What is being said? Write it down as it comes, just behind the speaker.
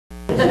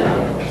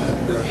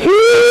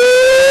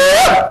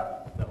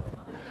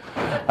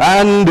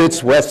And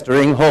it's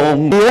westering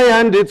home,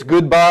 and it's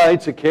goodbye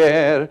to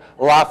care,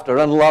 laughter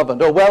and love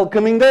and a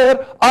welcoming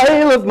there,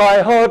 Isle of my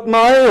heart,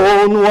 my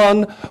own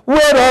one.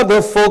 Where are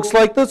the folks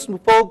like the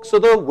folks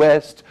of the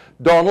west?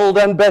 Donald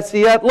and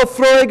Bessie at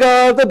Laphroaig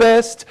are the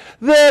best.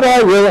 There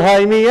I will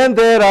hie me and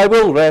there I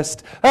will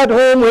rest, at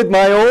home with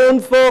my own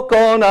folk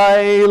on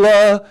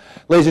Isla.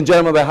 Ladies and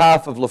gentlemen, on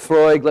behalf of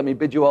Laphroaig, let me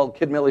bid you all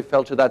Kid Millie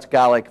Felcher, that's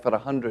Gaelic, for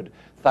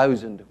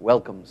 100,000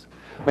 welcomes.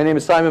 My name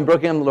is Simon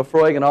Brooking. I'm the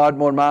Laphroaig and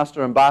Ardmore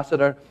Master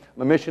Ambassador.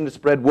 My mission is to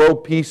spread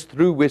world peace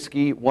through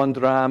whiskey, one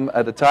dram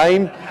at a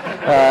time.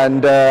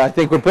 And I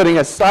think we're putting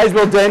a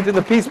sizable dent in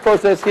the peace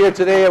process here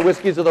today at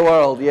Whiskies of the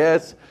World,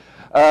 yes.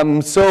 I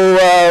wanted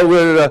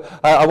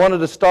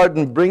to start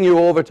and bring you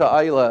over to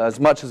Isla as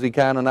much as we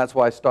can, and that's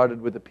why I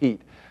started with the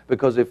peat.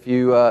 Because if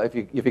you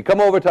come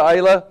over to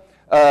Isla,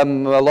 a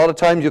lot of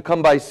times you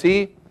come by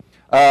sea,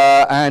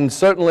 and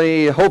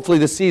certainly, hopefully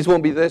the seas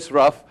won't be this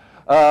rough.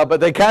 But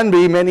they can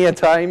be many a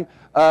time,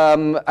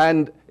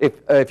 and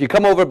if you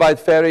come over by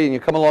the ferry and you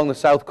come along the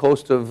south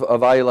coast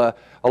of Isla,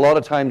 a lot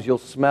of times you'll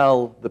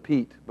smell the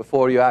peat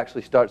before you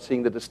actually start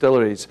seeing the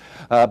distilleries.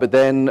 But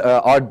then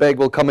Ardbeg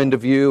will come into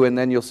view, and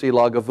then you'll see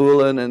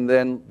Lagavulin, and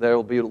then there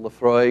will be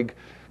Laphroaig.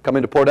 Come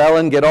into Port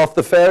Ellen, get off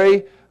the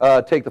ferry,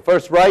 take the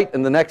first right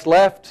and the next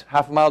left.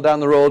 Half a mile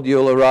down the road,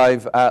 you'll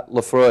arrive at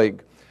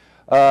Laphroaig.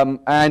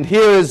 And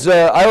here is,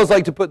 I always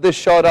like to put this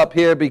shot up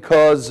here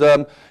because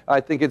I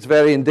think it's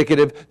very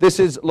indicative. This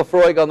is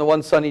Laphroaig on the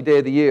one sunny day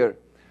of the year.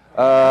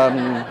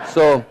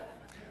 So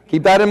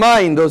keep that in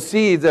mind. Those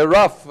seas, they're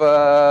rough.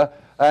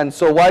 And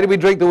so why do we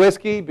drink the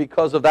whiskey?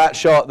 Because of that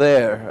shot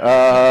there.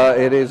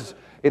 It is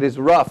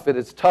rough. It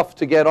is tough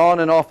to get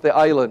on and off the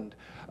island.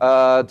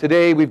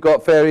 Today we've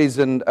got ferries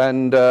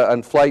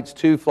and flights,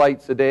 2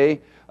 flights a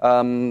day.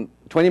 20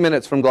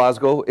 minutes from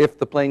Glasgow, if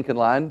the plane can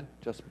land.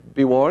 Just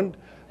be warned.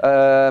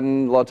 A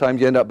lot of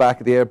times you end up back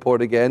at the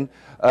airport again.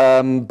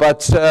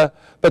 But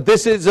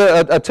this is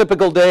a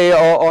typical day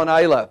on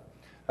Isla.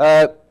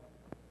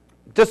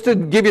 Just to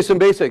give you some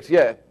basics,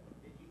 yeah. Did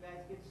you guys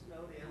get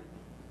snowed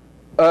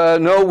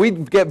in? No, we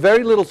get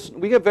very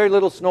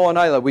little snow on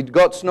Isla. We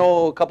got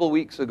snow a couple of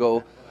weeks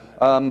ago,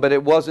 but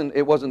it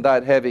wasn't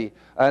that heavy.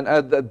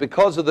 And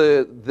because of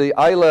the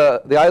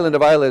island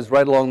of Isla is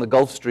right along the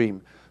Gulf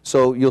Stream.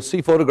 So you'll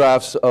see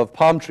photographs of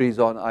palm trees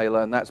on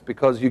Isla, and that's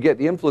because you get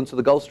the influence of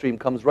the Gulf Stream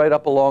comes right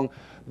up along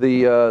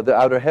the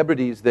Outer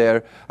Hebrides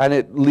there, and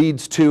it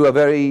leads to a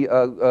very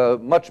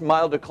much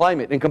milder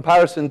climate in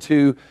comparison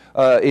to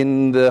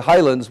in the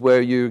highlands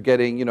where you're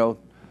getting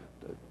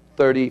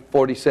 30,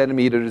 40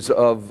 centimeters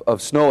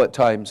of snow at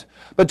times.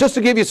 But just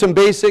to give you some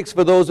basics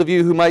for those of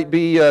you who might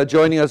be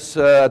joining us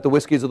at the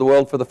Whiskies of the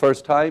World for the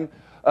first time,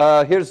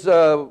 here's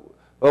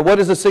what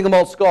is a single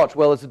malt Scotch?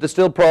 Well, it's a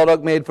distilled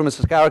product made from a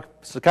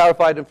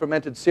saccharified and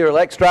fermented cereal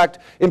extract,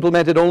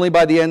 implemented only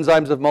by the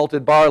enzymes of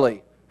malted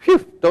barley.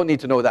 Phew, don't need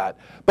to know that.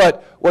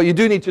 But what you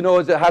do need to know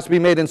is it has to be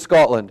made in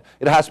Scotland.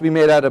 It has to be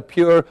made out of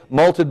pure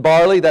malted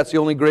barley. That's the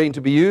only grain to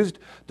be used.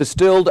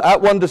 Distilled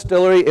at one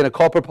distillery in a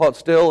copper pot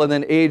still, and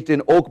then aged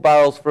in oak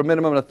barrels for a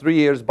minimum of 3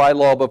 years by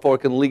law before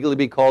it can legally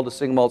be called a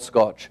single malt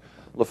Scotch.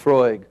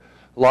 Laphroaig,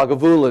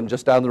 Lagavulin,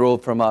 just down the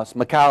road from us,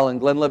 Macallan,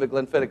 Glenlivet,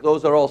 Glenfiddich,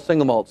 those are all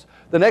single malts.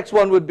 The next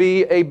one would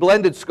be a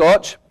blended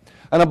Scotch,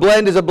 and a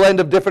blend is a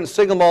blend of different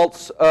single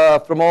malts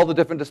from all the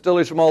different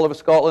distilleries from all over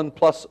Scotland,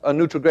 plus a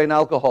neutral grain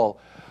alcohol.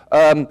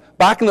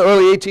 Back in the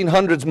early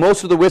 1800s,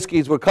 most of the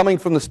whiskies were coming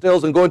from the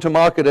stills and going to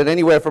market at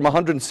anywhere from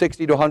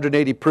 160 to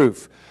 180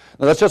 proof.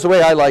 Now that's just the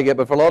way I like it,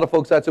 but for a lot of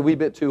folks that's a wee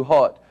bit too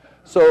hot.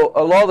 So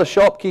a lot of the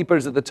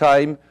shopkeepers at the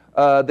time,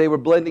 they were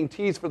blending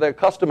teas for their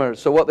customers.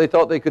 So what they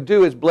thought they could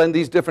do is blend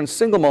these different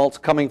single malts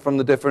coming from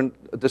the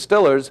different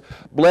distillers,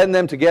 blend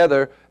them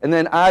together, and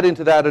then add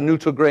into that a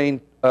neutral grain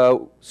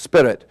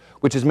spirit,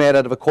 which is made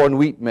out of a corn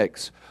wheat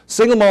mix.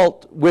 Single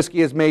malt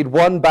whiskey is made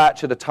one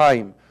batch at a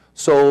time.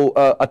 So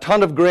a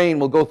ton of grain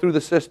will go through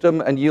the system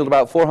and yield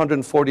about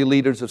 440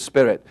 liters of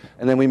spirit,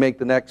 and then we make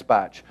the next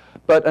batch.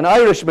 But an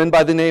Irishman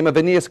by the name of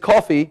Aeneas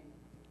Coffey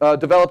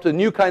developed a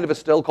new kind of a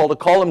still called a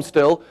column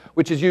still,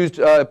 which is used,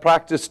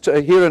 practiced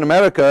here in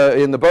America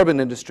in the bourbon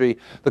industry.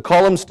 The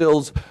column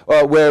stills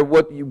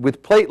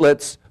with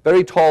platelets,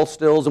 very tall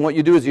stills, and what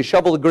you do is you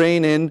shovel the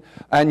grain in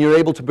and you're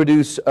able to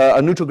produce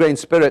a neutral grain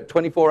spirit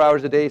 24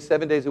 hours a day,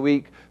 7 days a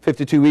week,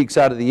 52 weeks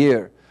out of the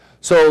year.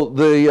 So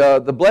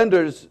the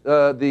blenders,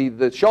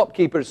 the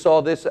shopkeepers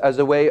saw this as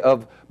a way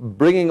of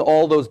bringing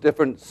all those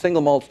different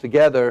single malts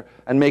together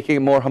and making it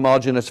more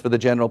homogeneous for the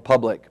general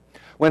public.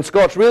 When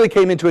Scotch really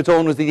came into its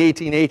own was the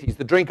 1880s.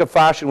 The drink of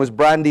fashion was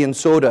brandy and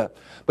soda.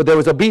 But there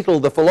was a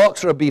beetle, the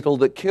phylloxera beetle,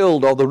 that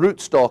killed all the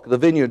rootstock of the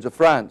vineyards of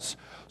France.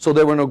 So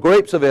there were no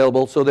grapes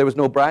available, so there was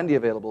no brandy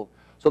available.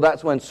 So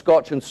that's when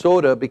Scotch and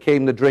soda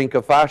became the drink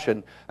of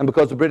fashion. And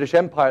because the British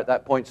Empire at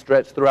that point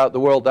stretched throughout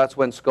the world, that's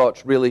when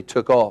Scotch really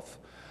took off.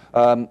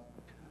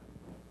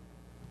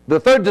 The The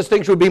third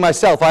distinction would be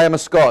myself. I am a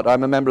Scot.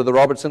 I'm a member of the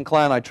Robertson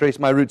clan. I trace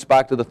my roots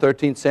back to the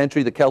 13th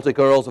century, the Celtic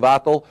Earls of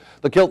Atholl.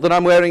 The kilt that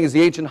I'm wearing is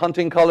the ancient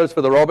hunting colours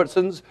for the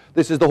Robertsons.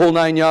 This is the whole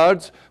 9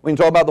 yards. When you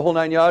talk about the whole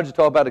 9 yards, you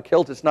talk about a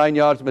kilt. It's 9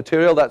 yards of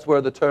material. That's where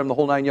the term the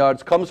whole 9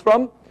 yards comes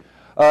from.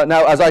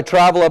 Now, as I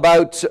travel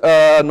about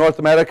North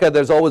America,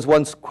 there's always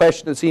one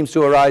question that seems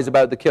to arise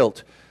about the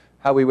kilt.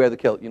 How we wear the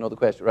kilt. You know the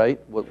question, right?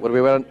 What are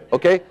we wearing?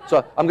 Okay,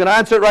 so I'm going to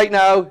answer it right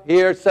now.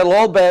 Here, settle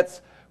all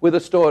bets with a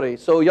story.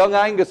 So young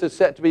Angus is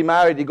set to be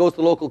married. He goes to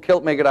the local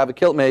kilt maker to have a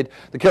kilt made.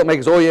 The kilt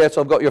maker says, oh yes,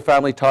 I've got your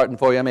family tartan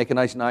for you. I make a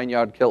nice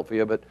 9-yard kilt for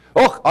you. But,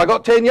 oh, I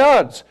got 10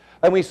 yards.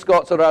 And we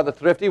Scots are rather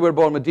thrifty. We're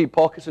born with deep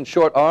pockets and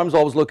short arms,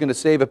 always looking to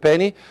save a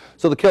penny.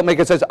 So the kilt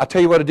maker says, I'll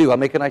tell you what to do. I'll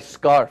make a nice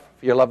scarf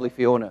for your lovely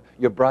Fiona,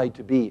 your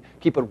bride-to-be.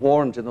 Keep it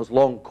warmed in those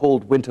long,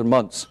 cold winter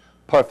months.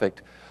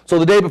 Perfect. So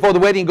the day before the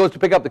wedding, he goes to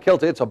pick up the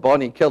kilt. It's a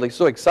bonny kilt. He's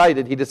so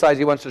excited, he decides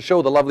he wants to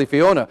show the lovely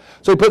Fiona.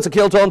 So he puts the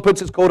kilt on, puts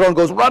his coat on,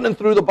 goes running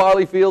through the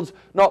barley fields,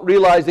 not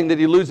realizing that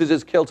he loses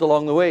his kilt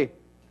along the way.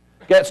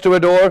 Gets to a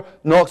door,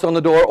 knocks on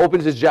the door,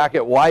 opens his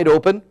jacket wide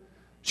open.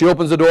 She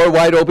opens the door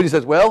wide open. He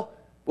says, well,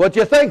 what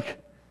do you think?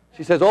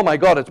 She says, oh my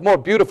God, it's more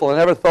beautiful than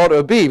I ever thought it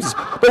would be. Says,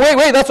 but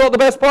wait, that's not the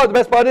best part. The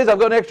best part is I've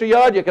got an extra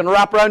yard you can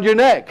wrap around your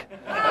neck.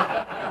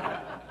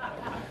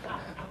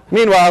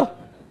 Meanwhile,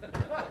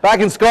 back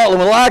in Scotland,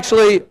 well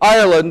actually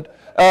Ireland,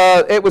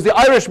 it was the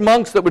Irish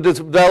monks that were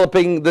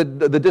developing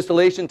the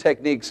distillation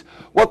techniques.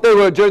 What they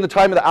were, during the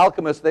time of the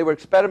alchemists, they were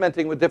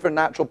experimenting with different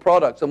natural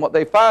products. And what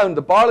they found,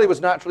 the barley was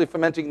naturally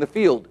fermenting in the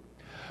field.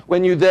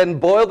 When you then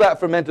boiled that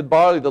fermented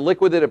barley, the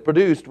liquid that it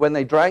produced, when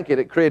they drank it,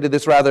 it created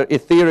this rather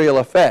ethereal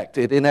effect.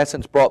 It, in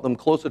essence, brought them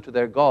closer to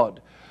their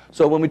God.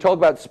 So when we talk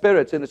about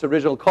spirits in its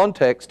original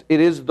context, it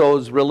is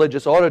those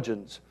religious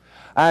origins.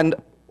 And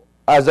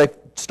as I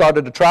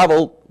started to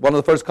travel, one of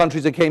the first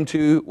countries I came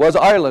to was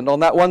Ireland. On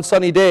that one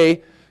sunny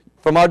day,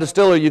 from our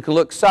distillery, you can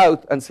look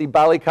south and see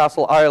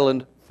Ballycastle,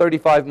 Ireland,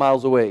 35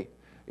 miles away.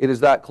 It is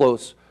that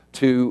close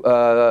to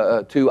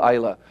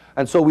Islay.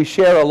 And so we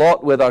share a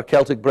lot with our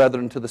Celtic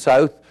brethren to the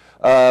south,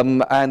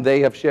 and they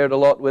have shared a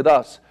lot with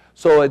us.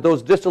 So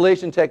those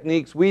distillation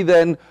techniques, we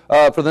then,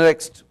 for the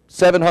next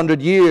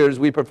 700 years,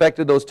 we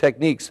perfected those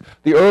techniques.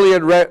 The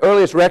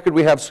earliest record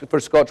we have for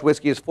Scotch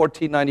whisky is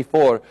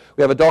 1494.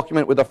 We have a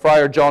document with a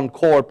friar John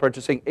Core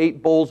purchasing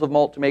 8 bowls of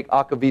malt to make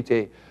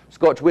akavite.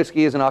 Scotch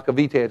whisky is an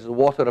akavite, it's the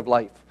water of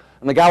life.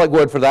 And the Gaelic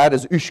word for that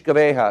is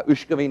ushkaveha,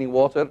 ushka meaning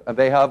water, and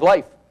veha of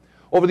life.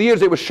 Over the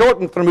years, it was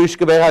shortened from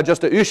ushkaveha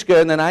just to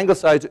ushka, and then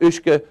anglicized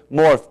ushka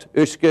morphed,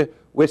 ushka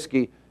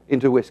whiskey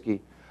into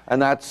whiskey.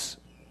 And that's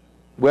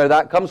where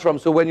that comes from.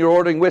 So when you're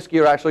ordering whiskey,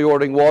 you're actually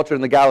ordering water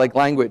in the Gaelic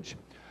language.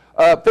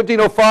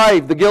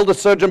 1505, the Guild of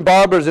Surgeon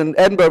Barbers in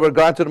Edinburgh were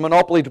granted a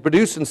monopoly to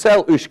produce and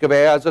sell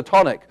ushkaveha as a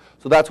tonic.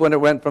 So that's when it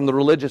went from the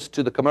religious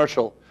to the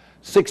commercial.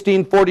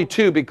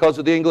 1642, because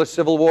of the English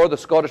Civil War, the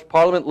Scottish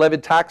Parliament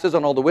levied taxes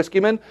on all the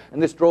whiskeymen,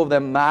 and this drove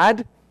them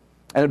mad,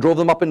 and it drove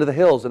them up into the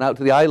hills and out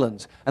to the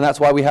islands. And that's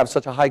why we have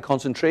such a high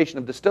concentration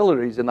of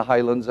distilleries in the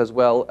Highlands as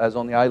well as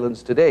on the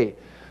islands today.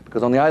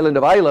 Because on the island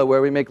of Islay,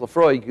 where we make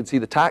Laphroaig, you can see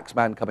the tax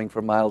man coming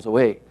from miles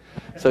away.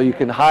 So you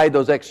can hide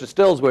those extra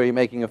stills where you're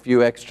making a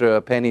few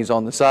extra pennies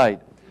on the side.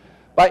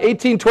 By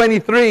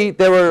 1823,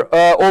 there were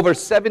over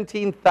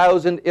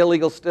 17,000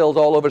 illegal stills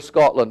all over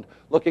Scotland,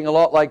 looking a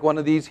lot like one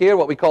of these here,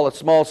 what we call a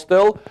small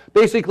still.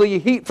 Basically, you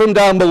heat from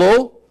down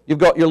below. You've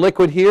got your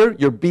liquid here,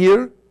 your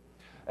beer,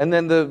 and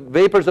then the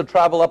vapors will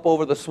travel up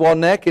over the swan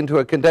neck into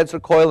a condenser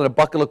coil and a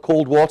bucket of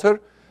cold water,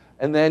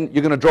 and then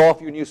you're going to draw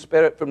off your new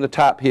spirit from the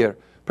tap here.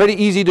 Pretty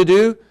easy to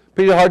do,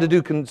 pretty hard to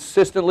do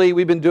consistently.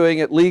 We've been doing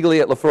it legally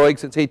at Laphroaig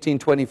since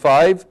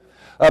 1825.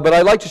 But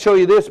I'd like to show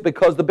you this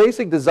because the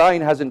basic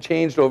design hasn't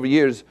changed over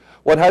years.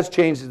 What has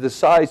changed is the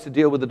size to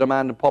deal with the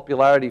demand and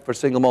popularity for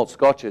single malt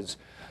scotches.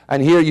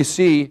 And here you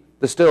see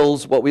the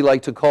stills, what we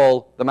like to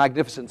call the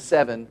Magnificent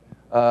Seven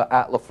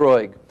at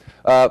Laphroaig.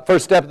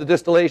 First step of the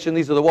distillation,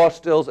 these are the wash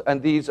stills,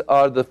 and these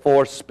are the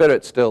 4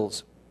 spirit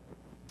stills.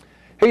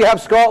 Here you have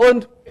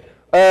Scotland,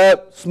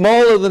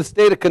 smaller than the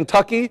state of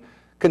Kentucky.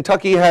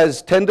 Kentucky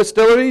has 10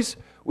 distilleries.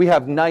 We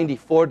have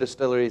 94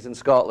 distilleries in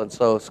Scotland,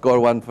 so score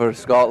 1 for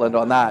Scotland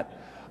on that.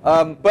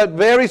 But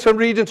varies from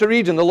region to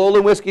region. The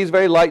lowland whiskey is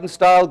very light in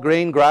style,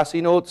 grain,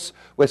 grassy notes.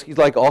 Whiskies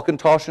like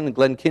Auchentoshan and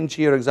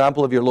Glenkinchie are an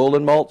example of your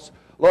lowland malts.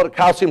 A lot of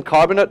calcium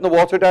carbonate in the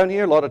water down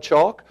here, a lot of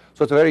chalk.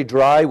 So it's a very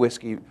dry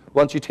whiskey.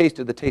 Once you taste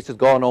it, the taste is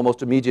gone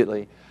almost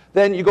immediately.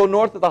 Then you go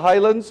north of the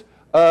Highlands,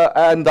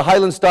 and the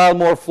Highland style,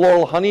 more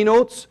floral honey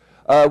notes.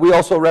 We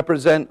also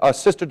represent our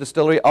sister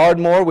distillery,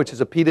 Ardmore, which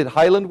is a peated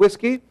Highland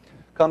whiskey.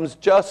 Comes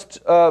just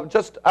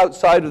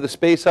outside of the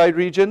Speyside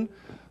region.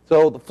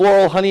 So the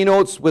floral honey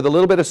notes with a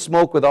little bit of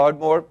smoke with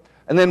Ardmore.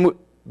 And then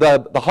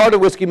the heart of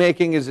whiskey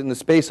making is in the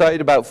Speyside.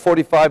 About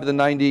 45 of the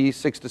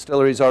 96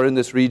 distilleries are in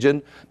this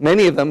region,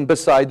 many of them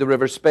beside the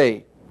River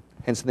Spey,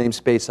 hence the name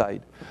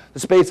Speyside. The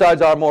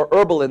Speysides are more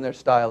herbal in their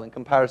style in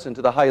comparison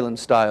to the Highland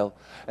style.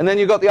 And then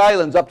you've got the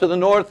islands. Up to the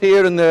north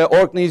here in the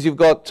Orkneys, you've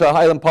got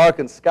Highland Park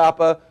and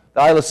Scapa.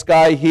 The Isle of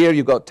Skye here,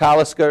 you've got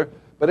Talisker.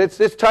 But it's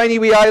this tiny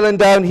wee island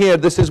down here.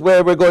 This is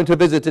where we're going to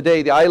visit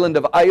today, the island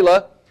of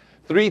Islay.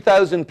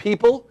 3,000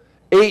 people,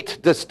 8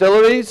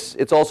 distilleries.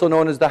 It's also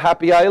known as the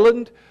Happy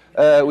Island.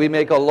 We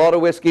make a lot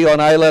of whiskey on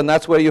Islay, and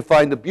that's where you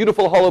find the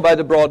beautiful hollow by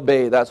the broad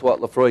bay. That's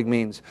what Laphroaig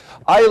means.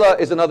 Islay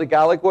is another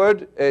Gaelic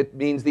word. It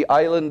means the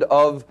island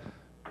of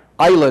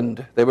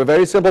Ireland. They were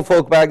very simple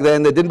folk back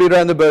then. They didn't beat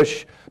around the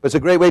bush. But it's a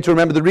great way to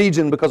remember the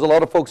region, because a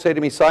lot of folks say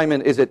to me,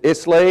 Simon, is it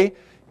Islay?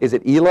 Is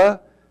it Ela?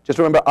 Just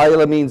remember,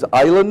 Islay means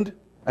island,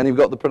 and you've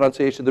got the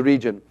pronunciation of the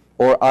region.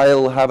 Or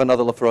I'll have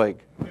another Laphroaig.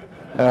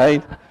 All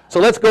right? So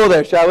let's go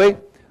there, shall we?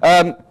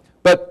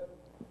 But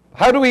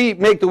how do we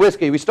make the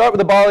whiskey? We start with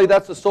the barley.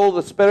 That's the soul of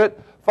the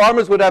spirit.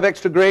 Farmers would have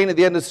extra grain at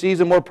the end of the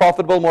season, more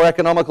profitable, more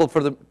economical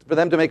for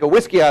them to make a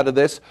whiskey out of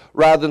this,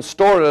 rather than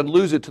store it and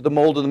lose it to the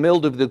mold and the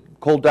mildew of the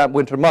cold, damp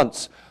winter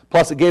months.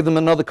 Plus, it gave them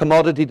another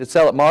commodity to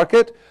sell at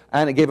market,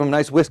 and it gave them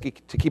nice whiskey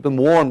to keep them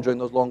warm during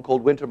those long,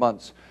 cold winter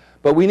months.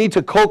 But we need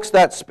to coax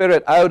that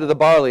spirit out of the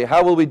barley.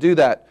 How will we do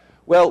that?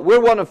 Well, we're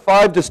one of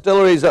 5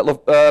 distilleries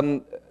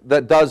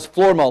that does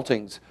floor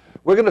maltings.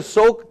 We're going to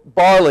soak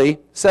barley,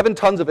 7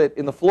 tons of it,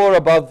 in the floor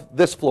above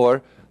this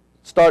floor,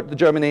 start the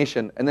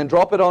germination, and then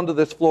drop it onto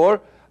this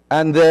floor,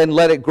 and then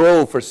let it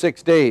grow for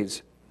 6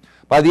 days.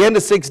 By the end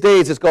of 6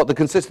 days, it's got the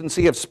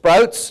consistency of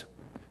sprouts.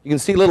 You can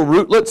see little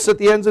rootlets at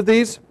the ends of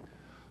these.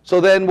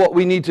 So then what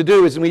we need to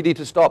do is we need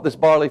to stop this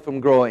barley from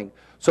growing.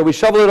 So we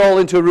shovel it all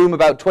into a room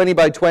about 20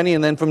 by 20,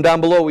 and then from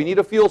down below we need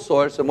a fuel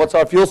source. And what's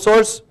our fuel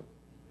source?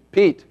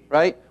 Peat,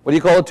 right? What do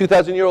you call a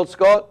 2,000-year-old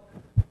Scot?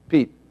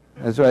 Peat.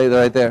 That's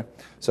right there.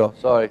 So,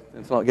 sorry,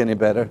 it's not getting any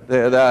better.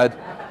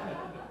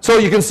 So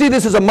you can see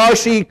this is a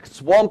marshy,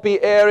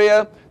 swampy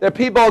area. There are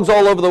peat bogs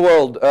all over the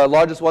world.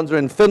 Largest ones are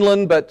in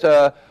Finland, but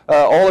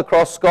all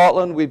across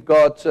Scotland we've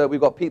got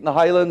peat in the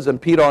Highlands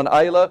and peat on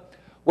Islay.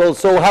 Well,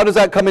 so how does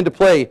that come into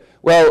play?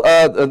 Well,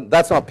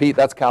 that's not Pete,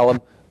 that's Callum.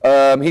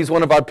 He's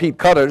one of our peat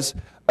cutters.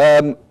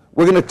 We're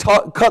going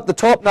to cut the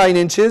top 9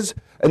 inches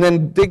and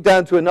then dig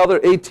down to another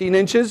 18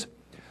 inches.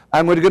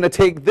 And we're going to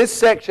take this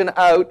section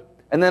out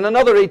and then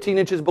another 18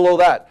 inches below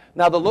that.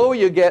 Now, the lower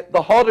you get,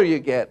 the hotter you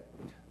get.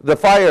 The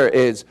fire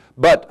is.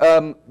 But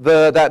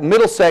that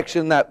middle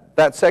section,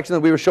 that section that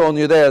we were showing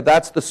you there,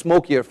 that's the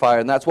smokier fire,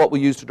 and that's what we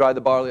use to dry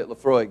the barley at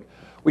Laphroaig.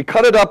 We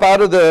cut it up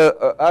out of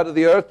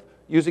the earth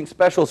using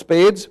special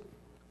spades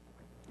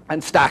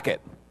and stack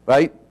it,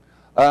 right?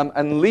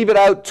 And leave it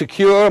out to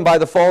cure, and by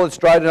the fall it's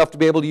dried enough to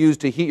be able to use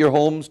to heat your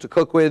homes, to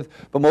cook with,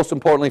 but most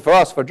importantly for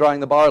us, for drying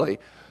the barley.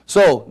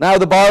 So now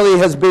the barley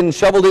has been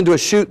shoveled into a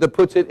chute that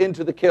puts it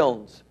into the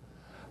kilns.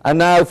 And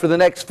now for the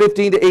next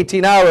 15 to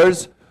 18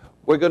 hours,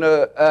 we're going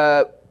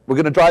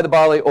to dry the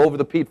barley over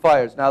the peat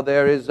fires. Now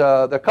there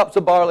are cups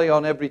of barley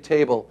on every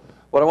table.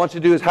 What I want you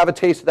to do is have a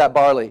taste of that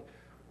barley.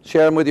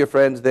 Share them with your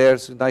friends there.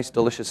 It's a nice,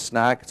 delicious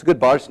snack. It's a good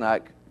bar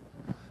snack.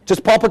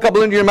 Just pop a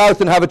couple into your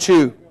mouth and have a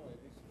chew.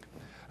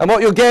 And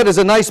what you'll get is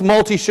a nice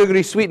malty,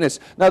 sugary sweetness.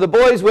 Now the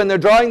boys, when they're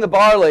drying the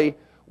barley,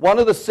 one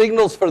of the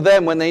signals for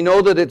them when they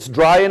know that it's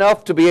dry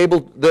enough to be able,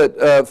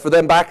 for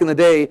them back in the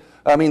day,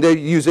 I mean, they're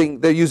using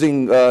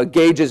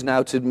gauges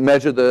now to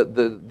measure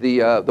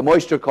the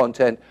moisture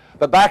content.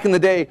 But back in the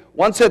day,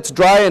 once it's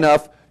dry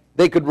enough,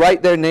 they could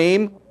write their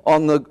name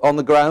on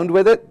the ground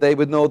with it. They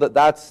would know that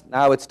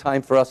now it's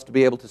time for us to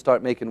be able to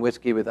start making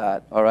whiskey with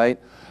that. All right.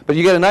 But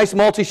you get a nice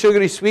malty,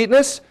 sugary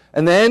sweetness,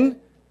 and then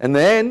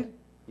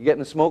you're getting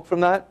the smoke from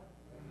that.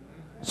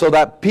 So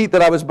that peat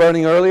that I was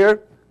burning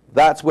earlier,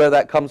 that's where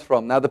that comes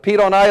from. Now the peat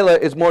on Islay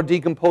is more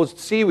decomposed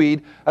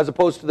seaweed, as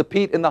opposed to the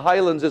peat in the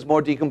Highlands is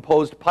more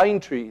decomposed pine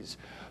trees.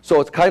 So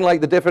it's kind of like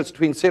the difference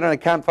between sitting on a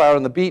campfire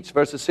on the beach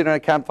versus sitting on a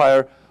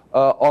campfire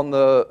in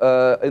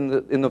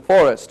the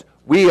forest.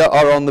 We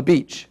are on the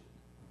beach.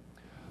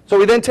 So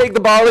we then take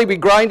the barley, we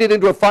grind it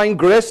into a fine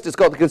grist. It's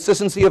got the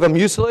consistency of a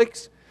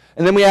mucilix.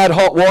 And then we add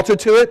hot water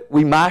to it.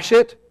 We mash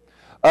it.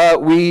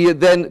 We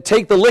then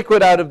take the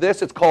liquid out of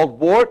this. It's called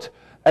wort.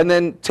 And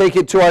then take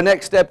it to our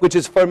next step, which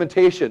is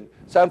fermentation.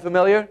 Sound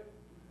familiar?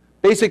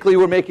 Basically,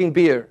 we're making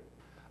beer.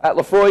 At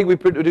Laphroaig, we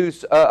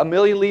produce 1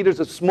 million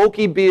liters of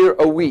smoky beer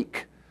a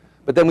week.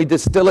 But then we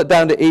distill it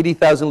down to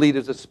 80,000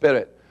 liters of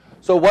spirit.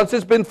 So once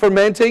it's been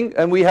fermenting,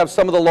 and we have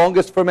some of the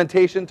longest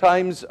fermentation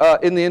times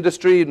in the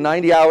industry,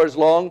 90 hours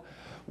long,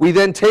 we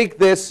then take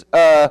this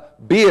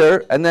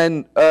beer, and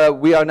then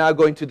we are now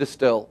going to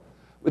distill.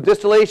 With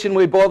distillation,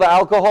 we boil the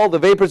alcohol. The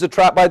vapors are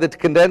trapped by the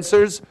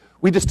condensers.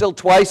 We distill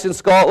twice in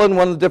Scotland.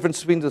 One of the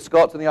differences between the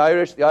Scots and the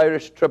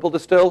Irish triple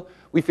distill.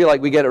 We feel like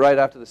we get it right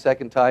after the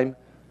second time.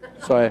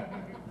 Sorry.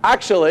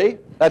 Actually,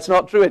 that's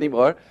not true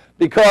anymore,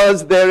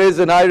 because there is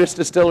an Irish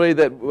distillery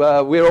that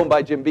we're owned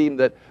by Jim Beam,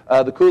 that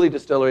the Cooley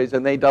distilleries,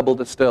 and they double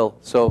distill.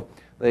 So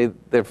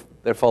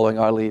they're following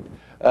our lead.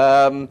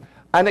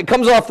 And it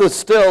comes off the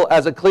still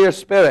as a clear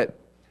spirit.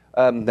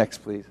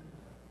 Next, please.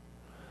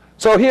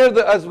 So here,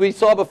 as we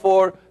saw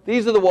before,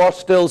 these are the wash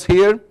stills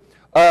here.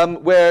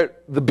 Where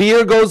the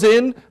beer goes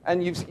in,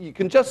 and you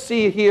can just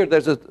see here,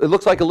 it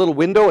looks like a little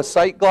window, a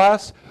sight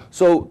glass.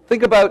 So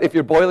think about if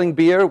you're boiling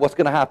beer, what's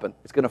going to happen?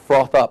 It's going to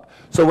froth up.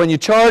 So when you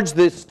charge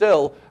this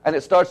still, and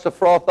it starts to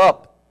froth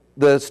up,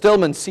 the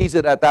stillman sees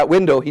it at that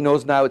window, he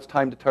knows now it's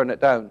time to turn it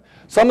down.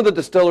 Some of the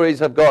distilleries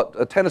have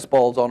got tennis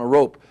balls on a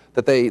rope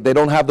that they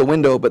don't have the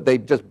window, but they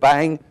just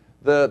bang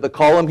the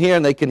column here,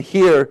 and they can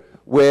hear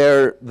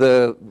where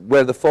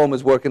the foam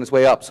is working its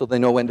way up, so they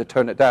know when to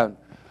turn it down.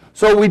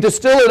 So we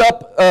distill it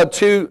up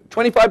to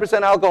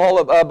 25%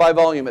 alcohol by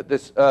volume at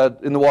this,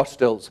 in the wash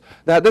stills.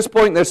 Now at this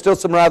point there's still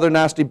some rather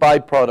nasty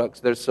byproducts.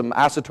 There's some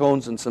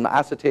acetones and some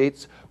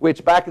acetates,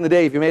 which back in the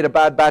day if you made a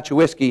bad batch of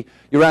whiskey,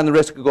 you ran the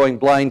risk of going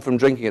blind from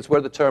drinking it. It's where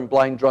the term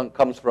blind drunk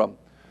comes from.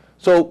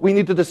 So we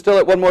need to distill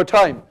it one more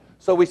time.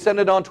 So we send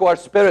it on to our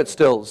spirit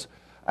stills.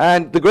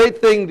 And the great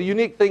thing, the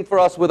unique thing for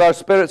us with our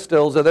spirit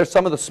stills are they're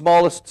some of the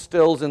smallest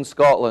stills in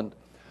Scotland.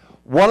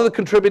 One of the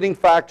contributing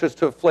factors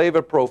to a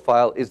flavor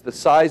profile is the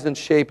size and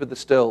shape of the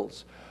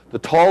stills. The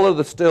taller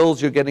the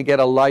stills, you're going to get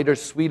a lighter,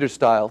 sweeter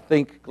style.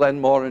 Think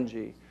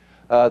Glenmorangie.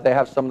 They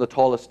have some of the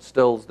tallest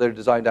stills. They're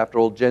designed after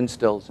old gin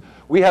stills.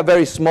 We have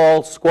very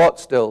small, squat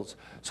stills.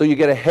 So you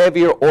get a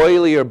heavier,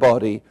 oilier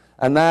body,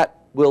 and that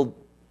will,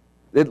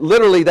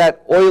 literally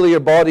that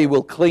oilier body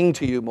will cling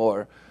to you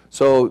more.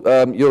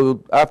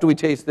 So after we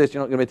taste this,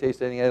 you're not going to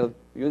taste anything else.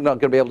 You're not going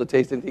to be able to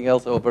taste anything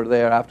else over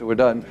there after we're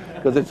done,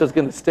 because it's just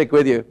going to stick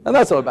with you, and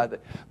that's not a bad thing.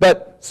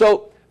 But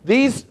so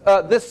these,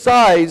 this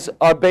size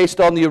are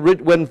based on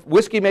when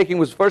whiskey making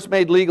was first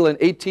made legal in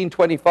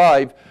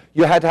 1825.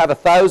 You had to have a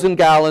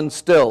 1,000-gallon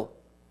still,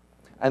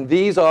 and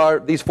these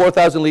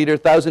 4,000-liter,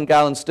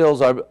 1,000-gallon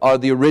stills are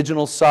the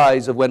original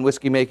size of when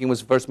whiskey making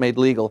was first made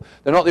legal.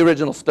 They're not the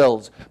original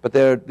stills, but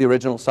they're the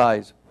original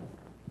size.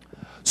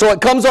 So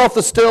it comes off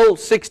the still,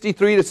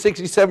 63 to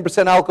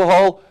 67%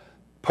 alcohol,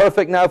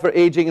 perfect now for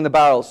aging in the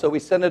barrels. So we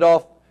send it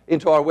off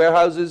into our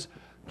warehouses.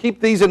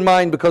 Keep these in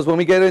mind, because when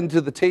we get into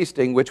the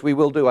tasting, which we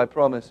will do, I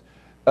promise,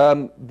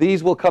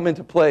 these will come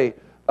into play.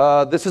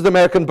 This is the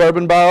American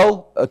bourbon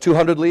barrel,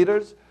 200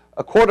 liters,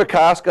 a quarter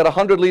cask at a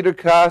 100-liter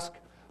cask,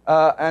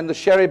 and the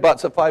sherry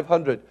butts at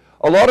 500.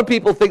 A lot of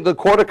people think the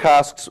quarter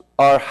casks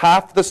are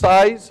half the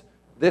size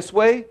this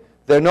way.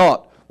 They're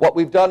not. What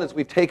we've done is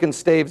we've taken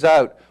staves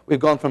out. We've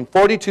gone from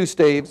 42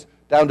 staves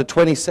down to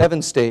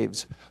 27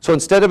 staves. So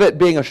instead of it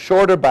being a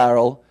shorter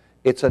barrel,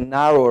 it's a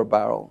narrower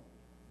barrel.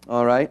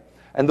 All right?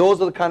 And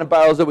those are the kind of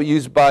barrels that were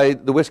used by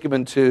the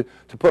whiskeymen to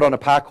put on a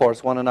pack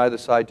horse, one on either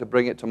side, to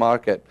bring it to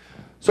market.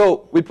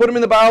 So we put them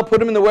in the barrel, put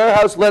them in the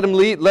warehouse, let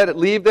it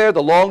leave there,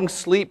 the long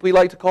sleep we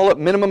like to call it,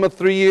 minimum of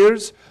 3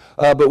 years.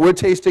 But we're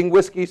tasting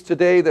whiskeys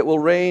today that will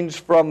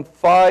range from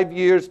 5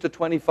 years to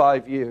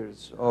 25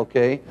 years,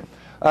 okay?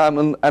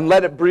 And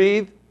let it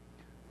breathe.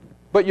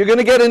 But you're going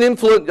to get an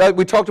influence.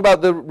 We talked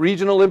about the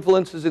regional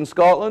influences in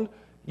Scotland.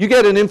 You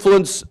get an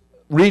influence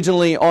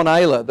regionally on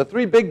Islay. The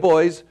three big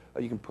boys,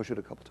 you can push it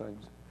a couple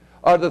times,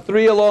 are the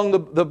three along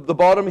the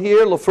bottom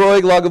here,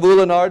 Laphroaig,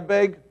 Lagavulin, and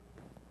Ardbeg. You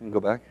can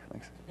go back.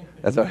 Thanks.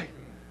 That's all right.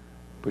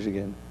 Push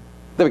again.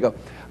 There we go.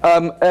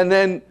 And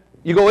then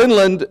you go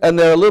inland, and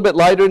they're a little bit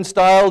lighter in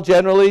style,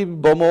 generally,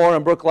 Bowmore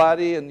and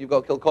Brookladdie, and you've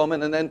got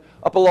Kilcommon. And then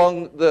up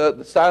along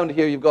the sound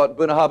here, you've got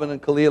Bunnahabhain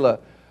and Kalila.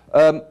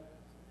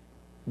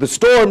 The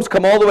storms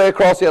come all the way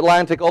across the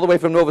Atlantic, all the way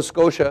from Nova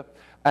Scotia,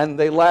 and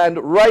they land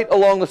right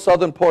along the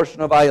southern portion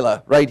of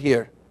Islay, right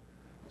here.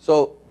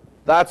 So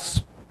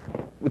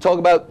we talk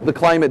about the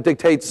climate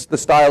dictates the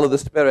style of the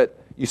spirit.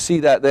 You see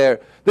that there.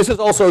 This is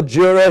also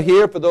Jura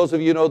here, for those of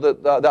you who know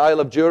the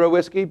Isle of Jura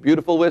whiskey,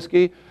 beautiful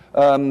whiskey.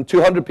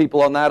 200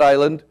 people on that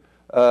island,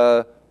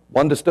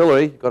 one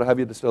distillery, got to have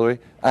your distillery,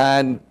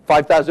 and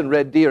 5,000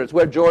 red deer. It's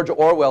where George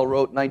Orwell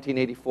wrote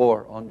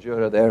 1984 on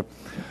Jura there.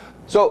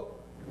 So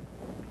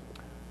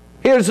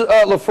here's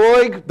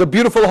Laphroaig, the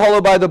beautiful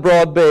hollow by the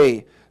broad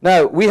bay.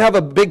 Now, we have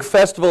a big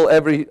festival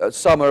every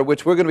summer,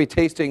 which we're going to be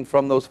tasting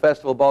from those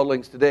festival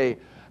bottlings today.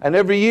 And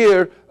every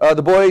year,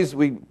 the boys,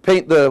 we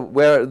paint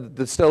the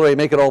distillery,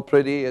 make it all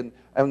pretty, and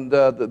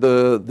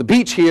the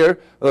beach here,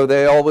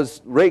 they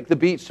always rake the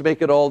beach to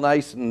make it all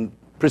nice and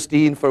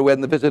pristine for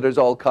when the visitors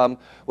all come.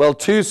 Well,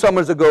 2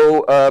 summers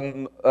ago,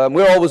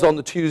 we're always on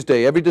the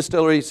Tuesday. Every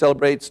distillery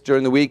celebrates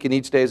during the week, and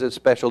each day is a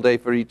special day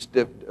for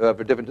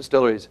for different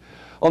distilleries.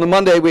 On the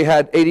Monday, we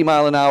had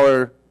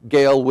 80-mile-an-hour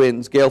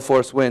gale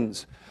force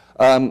winds.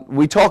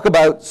 We talk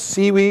about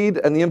seaweed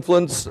and the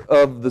influence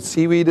of the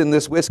seaweed in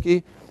this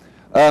whiskey.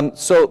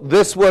 So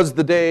this was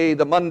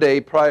the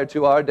Monday prior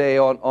to our day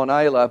on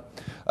Islay.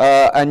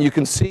 And you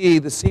can see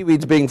the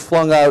seaweeds being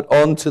flung out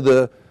onto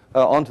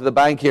the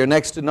bank here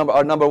next to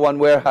our number 1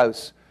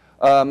 warehouse.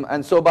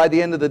 And so by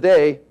the end of the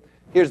day,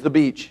 here's the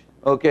beach,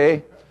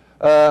 okay?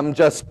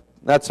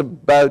 That's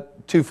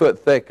about 2 foot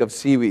thick of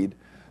seaweed.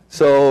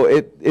 So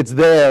it's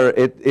there,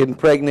 it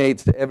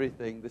impregnates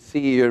everything. The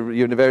sea,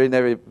 you're very,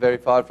 very, very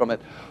far from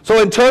it.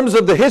 So in terms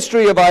of the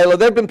history of Islay,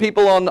 there have been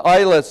people on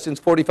Islay since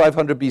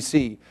 4500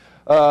 BC.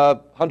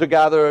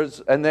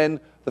 Hunter-gatherers, and then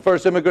the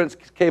first immigrants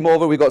came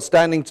over. We got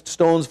standing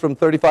stones from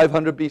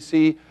 3500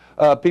 BC,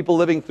 people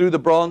living through the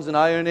Bronze and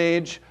Iron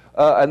Age,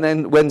 and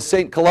then when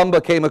St.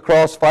 Columba came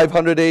across,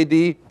 500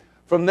 AD.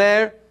 From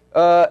there,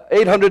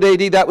 800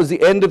 AD, that was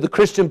the end of the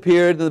Christian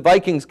period, and the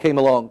Vikings came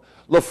along.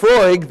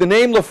 Laphroaig, the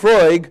name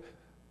Laphroaig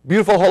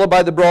Beautiful hollow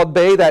by the broad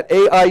bay. That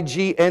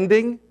AIG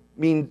ending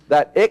means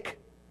that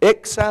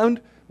ick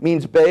sound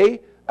means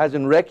bay, as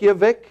in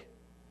Reykjavik.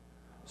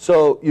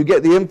 So you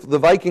get the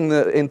Viking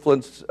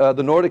influence,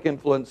 the Nordic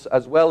influence,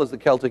 as well as the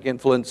Celtic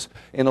influence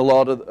in a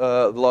lot of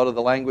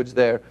the language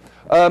there.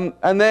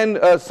 And then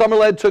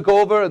Somerled took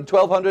over in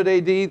 1200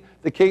 AD.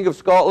 The King of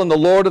Scotland, the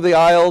Lord of the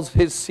Isles,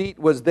 his seat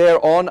was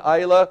there on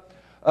Islay.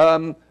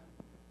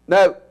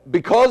 Now,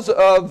 because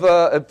of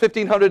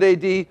 1500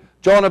 AD,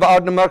 John of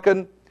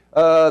Ardnamurchan,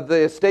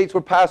 the estates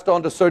were passed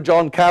on to Sir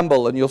John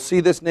Campbell, and you'll see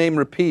this name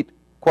repeat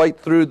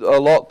quite a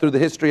lot through the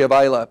history of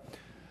Islay.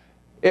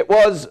 It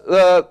was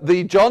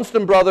the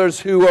Johnston brothers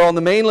who were on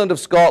the mainland of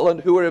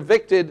Scotland who were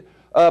evicted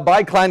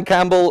by Clan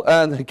Campbell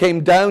and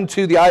came down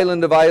to the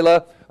island of Islay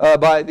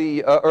by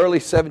the early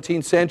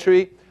 17th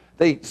century.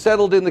 They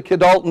settled in the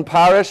Kidalton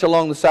parish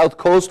along the south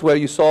coast where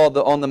you saw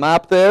on the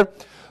map there.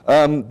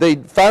 They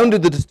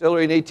founded the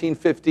distillery in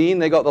 1815.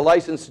 They got the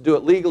license to do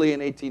it legally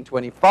in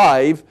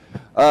 1825.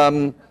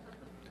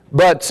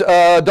 But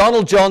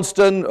Donald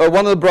Johnston,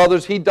 one of the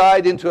brothers, he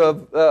died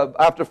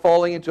after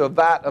falling into a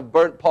vat of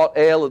burnt pot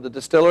ale at the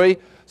distillery,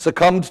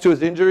 succumbed to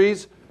his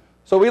injuries.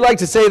 So we like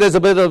to say there's a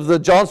bit of the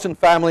Johnston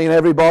family in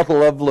every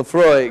bottle of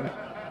Laphroaig.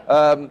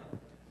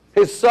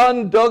 His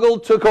son, Dougal,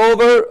 took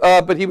over,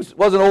 but he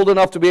wasn't old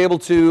enough to be able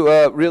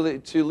to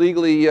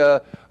legally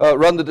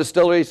run the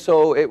distillery.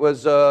 So it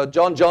was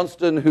John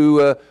Johnston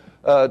who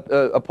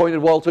appointed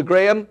Walter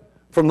Graham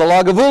from the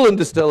Lagavulin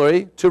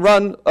distillery to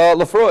run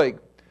Laphroaig.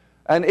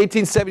 And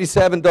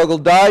 1877, Dougal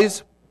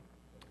dies.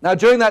 Now,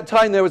 during that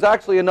time, there was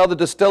actually another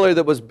distillery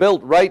that was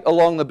built right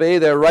along the bay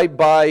there, right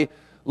by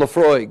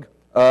Laphroaig,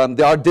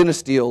 the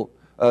Ardinasteel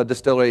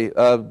distillery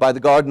by the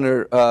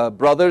Gardner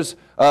brothers.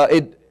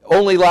 It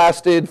only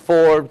lasted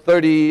for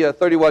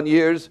 31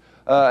 years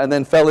and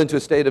then fell into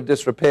a state of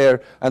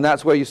disrepair, and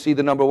that's where you see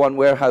the #1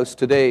 warehouse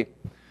today.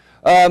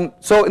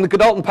 So in the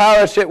Kidalton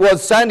parish, it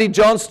was Sandy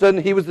Johnston.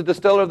 He was the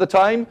distiller of the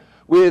time.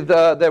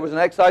 There was an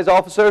excise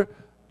officer.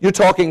 You're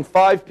talking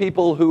 5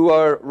 people who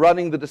are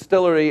running the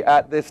distillery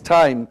at this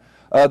time.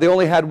 They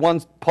only had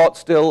 1 pot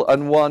still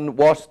and 1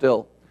 wash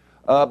still.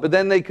 But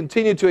then they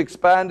continued to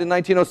expand. In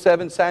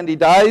 1907, Sandy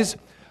dies,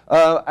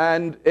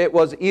 and it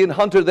was Ian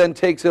Hunter then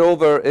takes it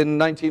over in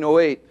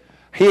 1908.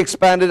 He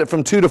expanded it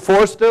from 2 to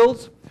 4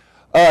 stills.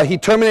 He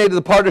terminated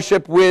the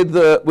partnership with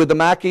the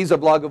Mackeys of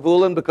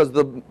Lagavulin because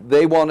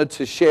they wanted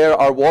to share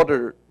our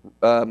water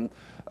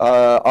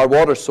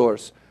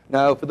source.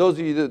 Now, for those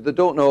of you that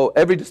don't know,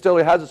 every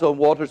distillery has its own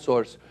water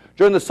source.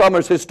 During the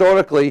summers,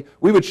 historically,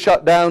 we would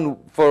shut down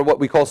for what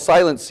we call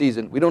silent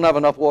season. We don't have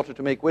enough water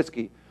to make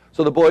whiskey.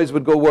 So the boys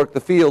would go work the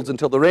fields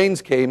until the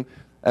rains came,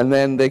 and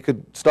then they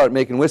could start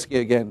making whiskey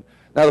again.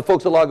 Now, the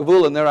folks at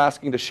Lagavulin, they're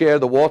asking to share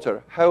the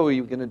water. How are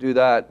you going to do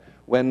that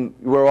when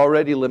we're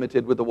already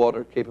limited with the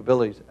water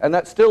capabilities? And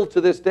that's still, to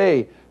this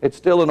day, it's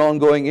still an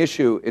ongoing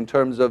issue in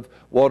terms of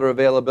water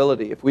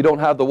availability. If we don't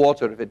have the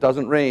water, if it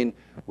doesn't rain,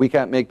 we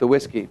can't make the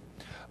whiskey.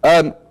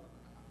 It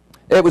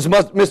was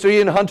Mr.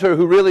 Ian Hunter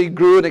who really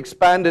grew and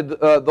expanded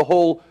the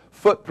whole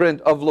footprint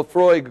of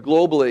Laphroaig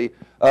globally.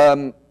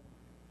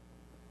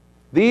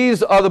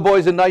 These are the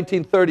boys in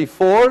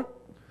 1934,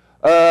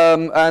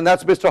 and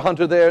that's Mr.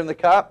 Hunter there in the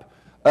cap.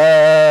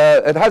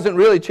 It hasn't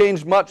really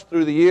changed much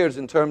through the years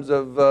in terms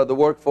of the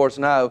workforce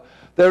now.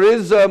 There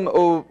is,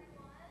 so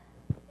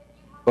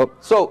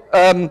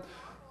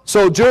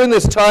during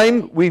this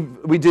time,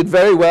 we did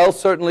very well.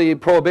 Certainly,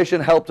 Prohibition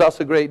helped us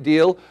a great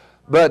deal.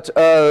 But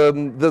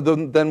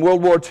then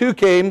World War II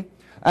came,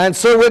 and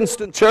Sir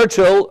Winston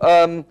Churchill,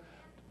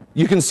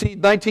 you can see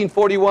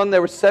 1941,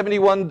 there were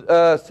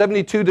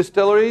 72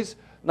 distilleries.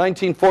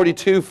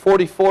 1942,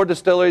 44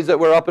 distilleries that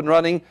were up and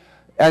running.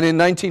 And in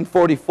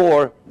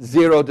 1944,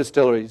 0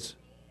 distilleries.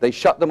 They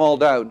shut them all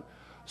down.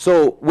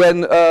 So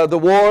when the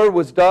war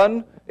was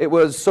done, it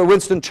was Sir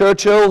Winston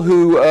Churchill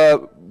who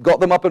got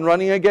them up and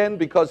running again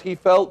because he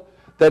felt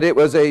that it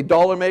was a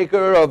dollar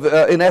maker of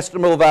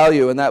inestimable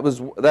value, and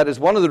that is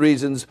one of the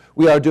reasons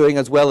we are doing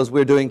as well as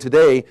we're doing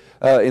today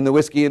in the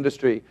whiskey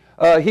industry.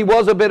 He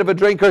was a bit of a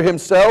drinker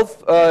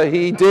himself.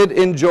 He did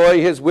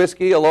enjoy his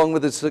whiskey along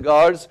with his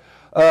cigars.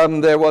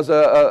 There was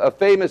a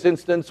famous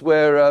instance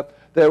where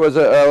there was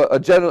a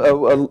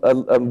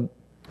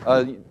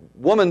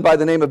woman by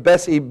the name of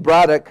Bessie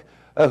Braddock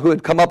who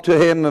had come up to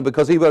him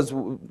because he was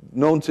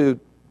known to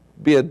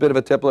be a bit of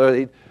a tippler.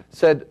 He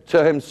said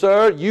to him,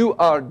 "Sir, you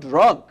are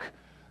drunk."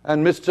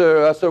 And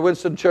Sir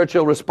Winston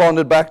Churchill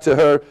responded back to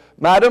her,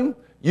 "Madam,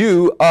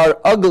 you are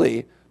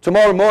ugly.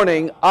 Tomorrow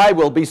morning I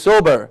will be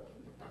sober."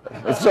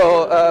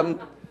 So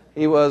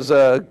he was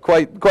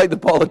quite the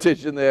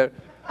politician there.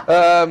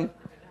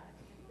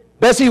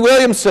 Bessie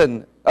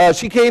Williamson,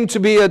 she came to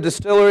be a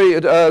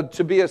distillery,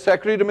 to be a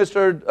secretary to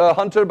Mr.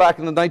 Hunter back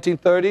in the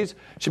 1930s.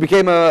 She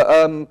became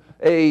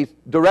a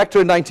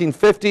director in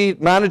 1950,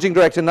 managing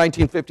director in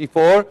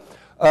 1954.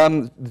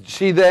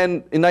 She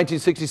then, in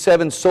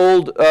 1967,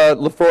 sold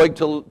Laphroaig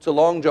to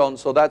Long John,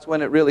 so that's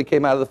when it really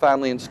came out of the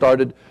family and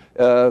started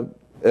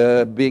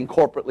being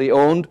corporately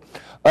owned.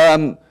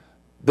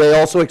 They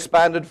also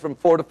expanded from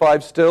 4 to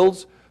 5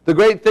 stills. The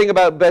great thing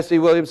about Bessie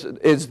Williams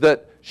is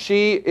that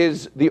she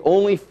is the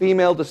only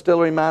female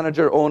distillery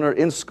manager owner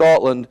in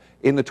Scotland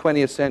in the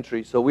 20th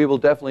century. So we will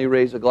definitely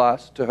raise a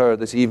glass to her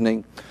this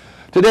evening.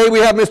 Today we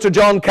have Mr.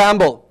 John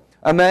Campbell,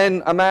 a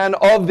man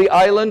of the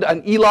island,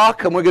 an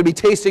Eloch, and we're going to be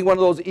tasting one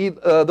of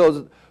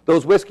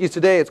those whiskeys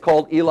today. It's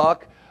called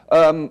Eloch.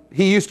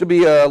 He used to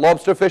be a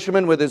lobster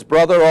fisherman with his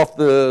brother off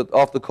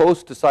the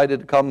coast,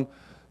 decided to come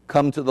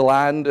to the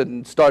land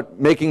and start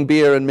making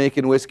beer and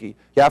making whiskey.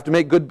 You have to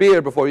make good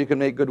beer before you can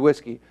make good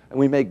whiskey. And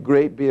we make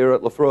great beer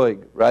at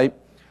Laphroaig, right?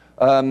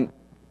 Oh,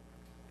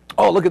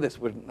 look at this.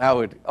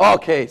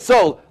 Okay,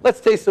 so let's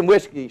taste some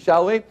whiskey,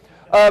 shall we?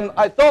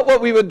 I thought what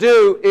we would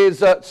do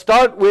is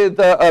start with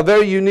a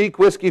very unique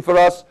whiskey for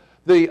us.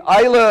 The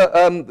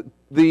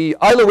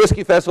Isla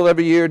Whiskey Festival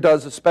every year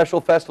does a special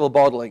festival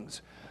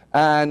bottlings.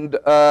 And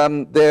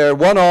they're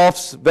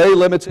one-offs, very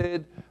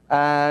limited,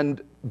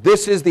 and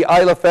this is the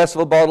Isla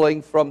Festival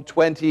bottling from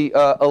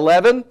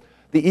 2011,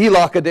 the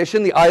Eloch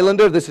edition, the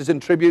Islander. This is in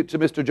tribute to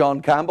Mr.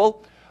 John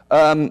Campbell.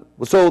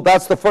 So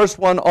that's the first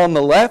one on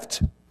the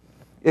left.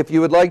 If you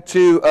would like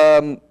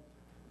to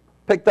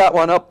pick that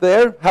one up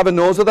there, have a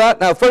nose of that.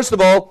 Now, first of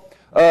all,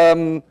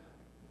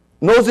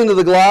 nose into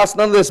the glass,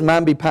 none of this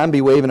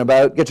mamby-pamby waving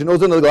about. Get your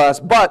nose into the glass,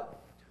 but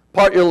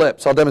part your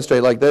lips. I'll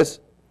demonstrate like this.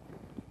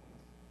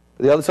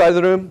 The other side of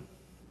the room.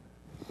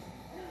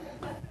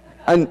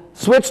 And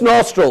switch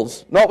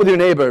nostrils, not with your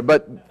neighbor,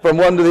 but from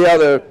one to the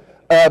other,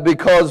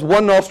 because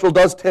one nostril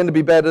does tend to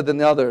be better than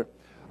the other.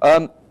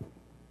 And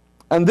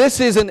this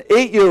is an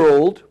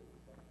 8-year-old.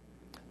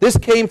 This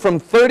came from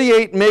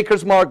 38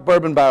 Maker's Mark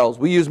bourbon barrels.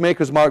 We use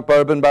Maker's Mark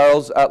bourbon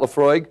barrels at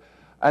Laphroaig.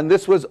 And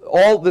this is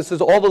all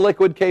the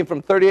liquid came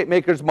from 38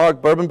 Maker's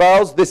Mark bourbon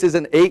barrels. This is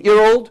an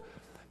 8-year-old.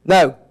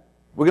 Now,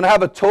 we're going to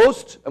have a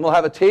toast, and we'll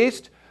have a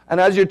taste. And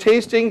as you're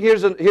tasting,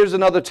 here's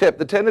another tip.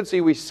 The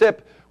tendency we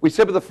sip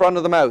at the front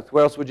of the mouth.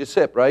 Where else would you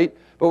sip, right?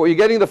 But what you're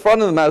getting at the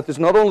front of the mouth is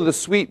not only the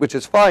sweet, which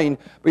is fine,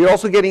 but you're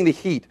also getting the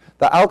heat.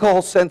 The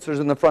alcohol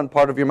sensors in the front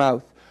part of your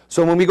mouth.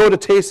 So when we go to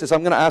taste this,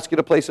 I'm going to ask you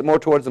to place it more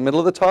towards the middle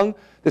of the tongue.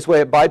 This way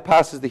it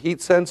bypasses the heat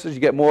sensors. You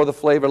get more of the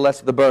flavor, less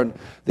of the burn.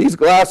 These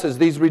glasses,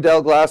 these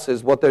Riedel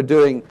glasses, what they're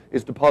doing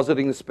is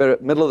depositing the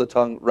spirit middle of the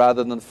tongue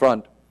rather than the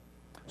front.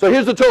 So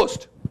here's the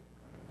toast.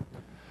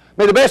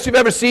 May the best you've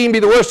ever seen be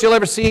the worst you'll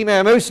ever see. May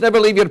a mouse never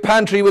leave your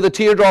pantry with a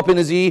teardrop in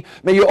his eye.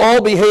 May you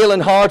all be hale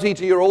and hearty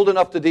till you're old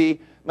enough to die.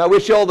 May I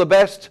wish you all the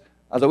best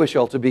as I wish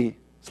you all to be.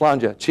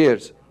 Slàinte.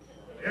 Cheers.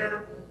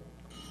 Here.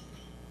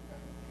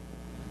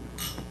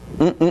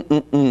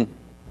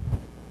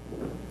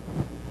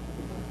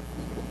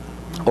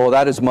 Oh,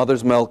 that is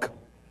mother's milk.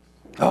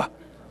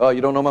 Oh,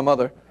 you don't know my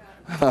mother.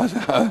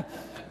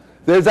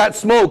 There's that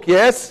smoke,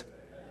 yes?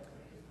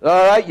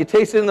 All right, you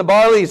tasted it in the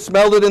barley, you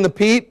smelled it in the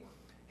peat.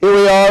 Here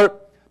we are.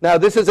 Now,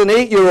 this is an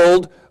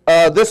 8-year-old.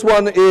 This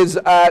one is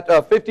at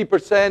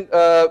 50%,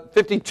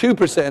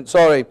 52%,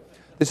 sorry.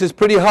 This is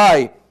pretty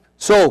high.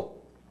 So,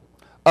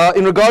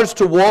 in regards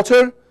to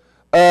water,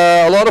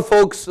 a lot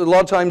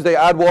of times they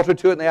add water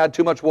to it and they add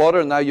too much water,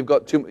 and now you've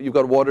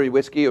got watery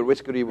whiskey or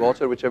whiskery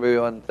water, whichever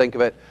you want to think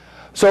of it.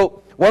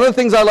 So, one of the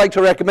things I like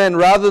to recommend,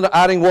 rather than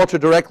adding water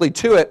directly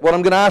to it, what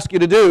I'm going to ask you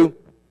to do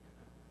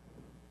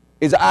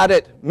is add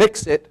it,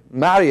 mix it,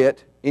 marry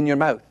it in your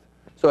mouth.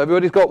 So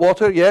everybody's got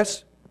water,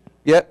 yes?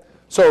 Yeah.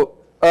 So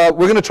we're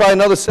going to try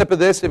another sip of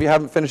this if you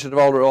haven't finished it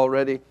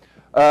already.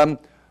 So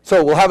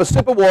we'll have a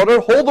sip of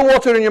water. Hold the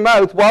water in your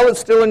mouth. While it's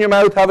still in your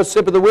mouth, have a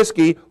sip of the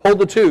whiskey. Hold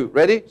the two.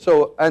 Ready?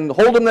 So, and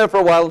hold them there for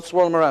a while and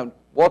swirl them around.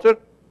 Water.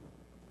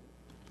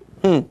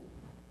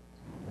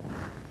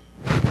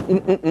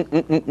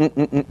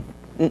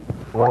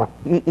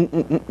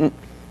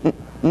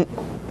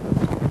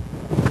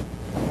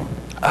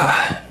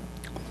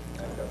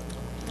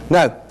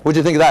 Now, what do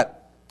you think of that?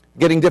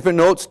 Getting different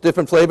notes,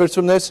 different flavors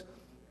from this.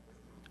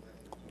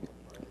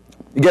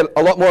 You get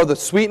a lot more of the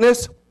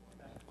sweetness.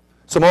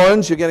 Some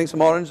orange, you're getting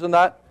some orange in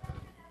that.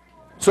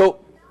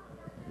 So,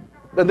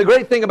 and the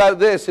great thing about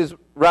this is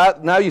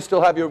now you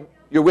still have your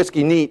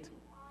whiskey neat,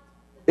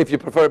 if you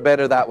prefer it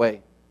better that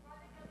way,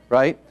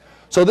 right?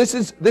 So this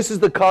is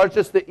the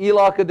Carchus, the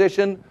Eloch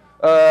edition.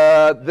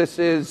 This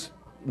is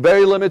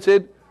very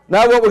limited.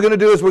 Now what we're going to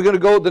do is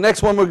the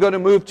next one we're going to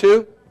move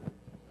to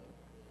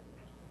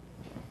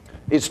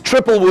is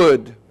triple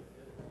wood.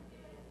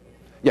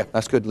 Yeah,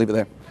 that's good. Leave it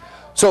there.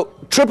 So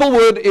triple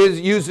wood is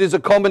used as a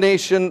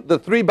combination. The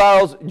 3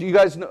 barrels. You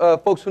guys,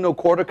 folks who know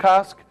quarter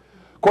cask.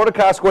 Quarter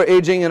cask we're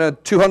aging in a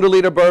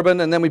 200-liter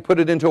bourbon, and then we put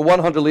it into a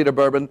 100-liter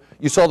bourbon.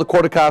 You saw the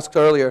quarter casks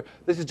earlier.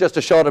 This is just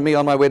a shot of me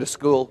on my way to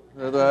school.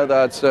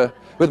 That's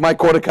with my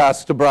quarter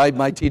casks to bribe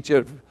my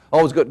teacher.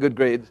 Always got good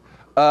grades.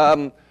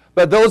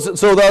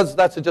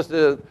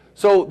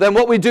 So then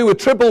what we do with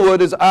triple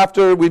wood is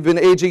after we've been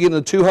aging in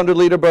the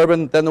 200-liter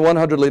bourbon, then the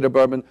 100-liter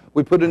bourbon,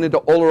 we put it into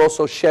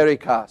Oloroso sherry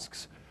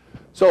casks.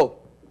 So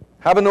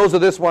have a nose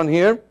of this one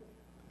here.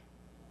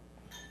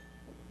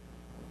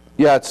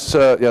 Yeah, it's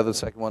the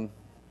second one.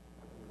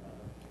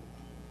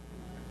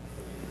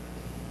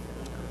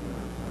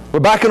 We're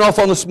backing off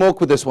on the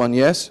smoke with this one,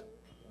 yes?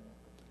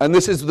 And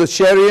this is the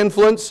sherry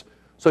influence.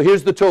 So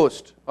here's the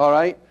toast, all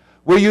right?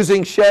 We're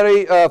using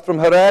sherry from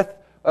Jerez,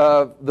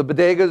 the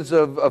bodegas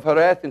of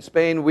Jerez in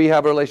Spain. We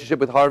have a relationship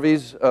with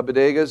Harvey's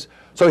bodegas.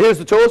 So here's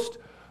the toast.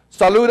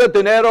 Saluda,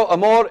 dinero,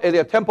 amor, y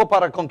de tiempo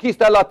para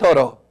conquistar la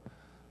toro.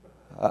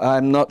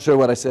 I'm not sure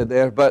what I said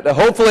there, but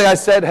hopefully I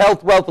said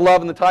health, wealth,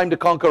 love, and the time to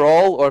conquer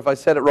all. Or if I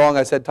said it wrong,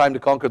 I said time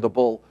to conquer the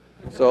bull.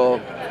 So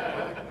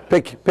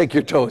pick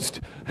your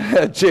toast.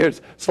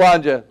 Cheers.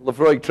 Slàinte,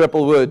 Laphroaig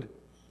triple wood.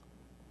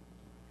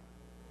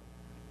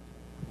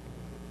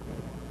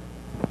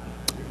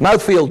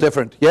 Mouthfeel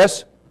different,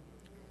 yes?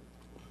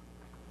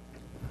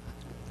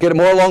 Get it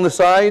more along the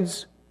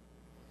sides.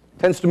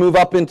 Tends to move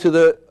up into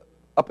the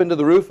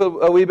roof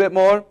a wee bit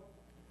more.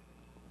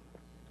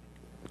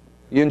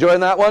 You enjoying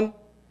that one?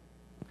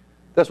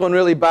 This one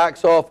really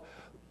backs off.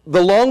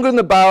 The longer in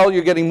the barrel,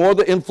 you're getting more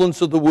the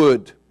influence of the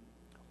wood,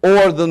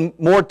 or the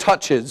more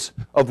touches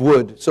of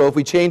wood. So if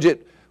we change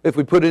it, if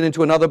we put it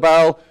into another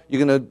barrel,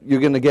 you're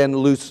gonna again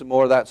lose some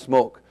more of that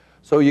smoke.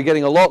 So you're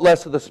getting a lot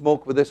less of the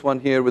smoke with this one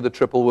here with the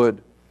triple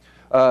wood.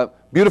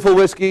 Beautiful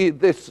whiskey.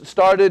 This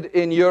started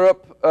in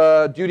Europe,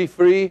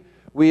 duty-free.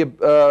 We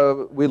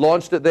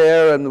launched it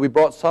there, and we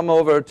brought some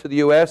over to the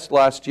US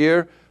last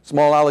year.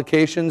 Small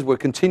allocations. We're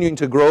continuing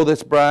to grow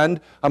this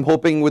brand. I'm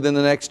hoping within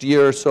the next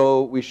year or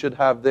so we should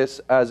have this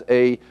as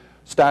a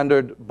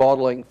standard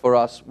bottling for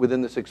us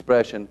within this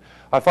expression.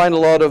 I find a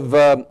lot of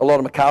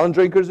Macallan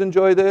drinkers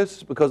enjoy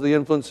this because of the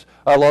influence.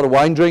 A lot of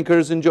wine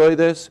drinkers enjoy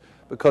this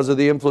because of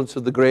the influence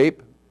of the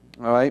grape.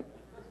 All right.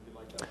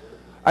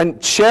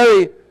 And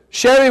sherry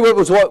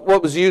was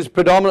what was used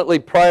predominantly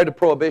prior to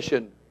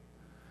Prohibition.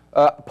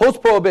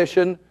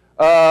 Post-Prohibition,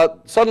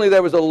 suddenly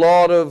there was a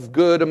lot of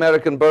good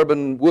American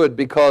bourbon wood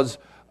because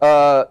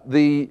there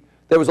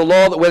was a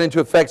law that went into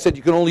effect that said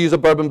you can only use a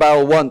bourbon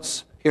barrel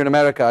once here in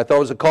America. I thought it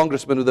was a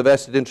congressman with a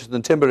vested interest in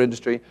the timber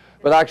industry,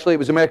 but actually it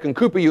was American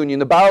Cooper Union,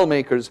 the barrel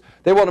makers.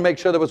 They want to make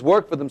sure there was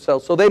work for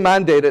themselves, so they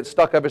mandated it. It's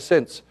stuck ever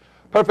since.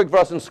 Perfect for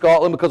us in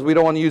Scotland because we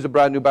don't want to use a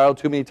brand new barrel,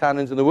 too many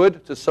tannins in the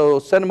wood, so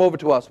send them over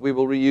to us. We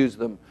will reuse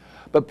them.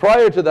 But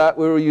prior to that,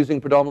 we were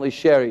using predominantly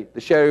sherry.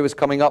 The sherry was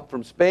coming up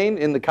from Spain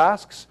in the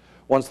casks.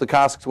 Once the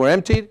casks were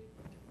emptied,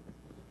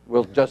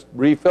 we'll just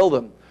refill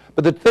them.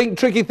 But the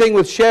tricky thing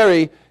with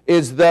sherry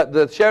is that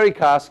the sherry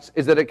casks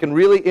is that it can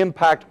really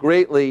impact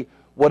greatly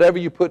whatever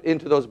you put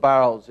into those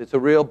barrels. It's a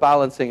real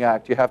balancing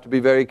act. You have to be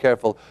very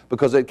careful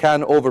because it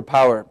can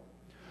overpower.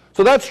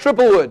 So that's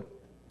triple wood.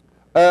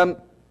 I'm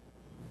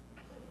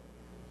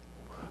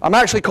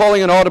actually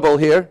calling an audible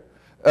here.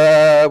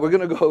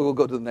 We'll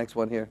go to the next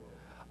one here.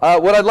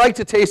 What I'd like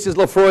to taste is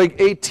Laphroaig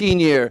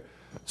 18-year.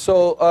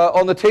 So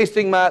on the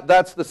tasting mat,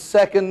 that's the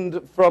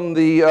second from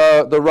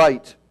the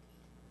right.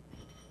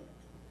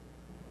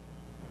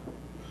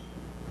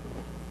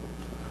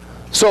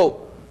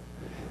 So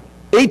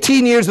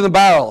 18 years in the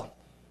barrel.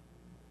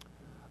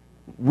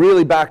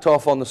 Really backed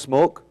off on the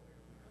smoke.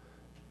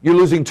 You're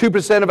losing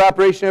 2%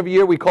 evaporation every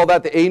year. We call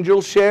that the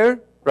angel share,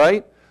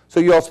 right?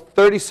 So you lost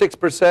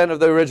 36% of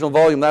the original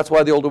volume. That's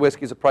why the older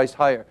whiskeys are priced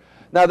higher.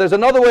 Now, there's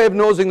another way of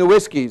nosing the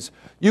whiskeys.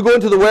 You go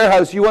into the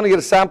warehouse, you want to get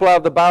a sample out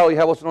of the barrel. You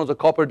have what's known as a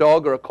copper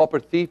dog or a copper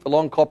thief, a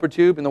long copper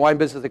tube. In the wine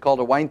business, they call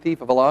it a wine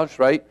thief, a Valanche,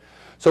 right?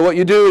 So what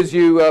you do is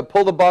you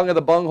pull the bung of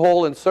the bung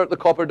hole, insert the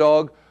copper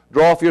dog,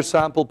 draw off your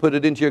sample, put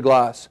it into your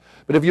glass.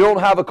 But if you don't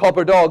have a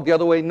copper dog, the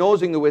other way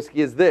nosing the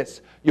whiskey is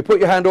this. You put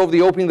your hand over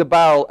the opening of the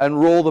barrel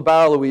and roll the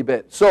barrel a wee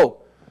bit.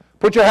 So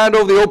put your hand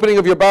over the opening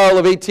of your barrel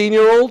of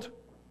 18-year-old,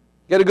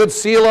 get a good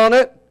seal on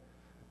it,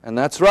 and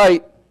that's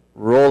right,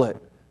 roll it.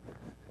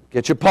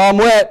 Get your palm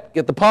wet.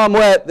 Get the palm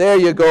wet. There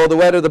you go. The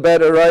wetter the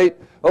better, right?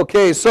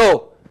 Okay,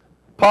 so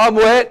palm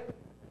wet,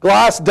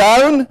 glass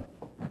down,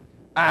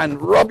 and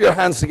rub your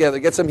hands together.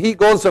 Get some heat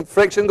going, some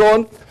friction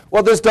going.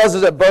 What this does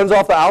is it burns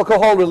off the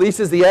alcohol,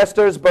 releases the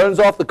esters, burns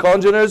off the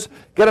congeners,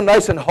 get them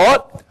nice and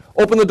hot.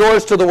 Open the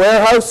doors to the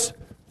warehouse.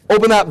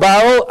 Open that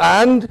barrel,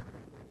 and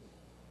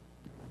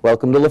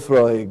welcome to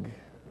Laphroaig.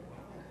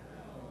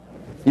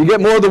 You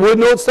get more of the wood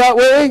notes that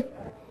way,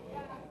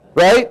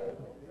 right?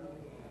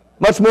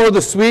 Much more of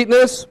the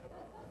sweetness.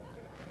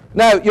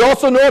 Now, you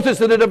also notice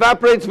that it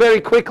evaporates very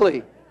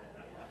quickly.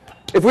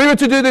 If we were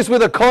to do this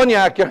with a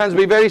cognac, your hands would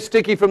be very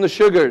sticky from the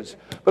sugars.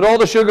 But all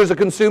the sugars are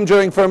consumed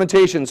during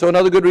fermentation, so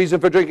another good reason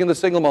for drinking the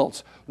single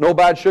malts. No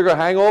bad sugar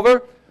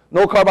hangover,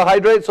 no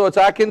carbohydrates, so it's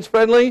Atkins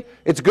friendly.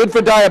 It's good for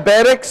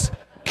diabetics,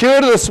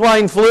 cure to the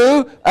swine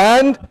flu,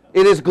 and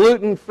it is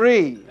gluten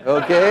free.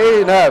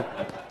 Okay? Now,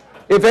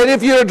 if any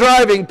of you are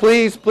driving,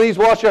 please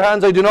wash your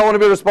hands. I do not want to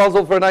be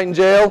responsible for a night in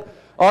jail.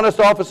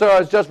 Honest officer, I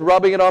was just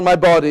rubbing it on my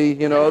body,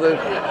 you know.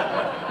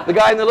 The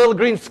guy in the little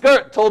green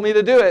skirt told me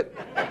to do it,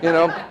 you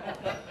know.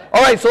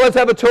 All right, so let's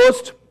have a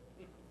toast.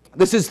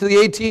 This is to the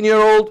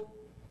 18-year-old.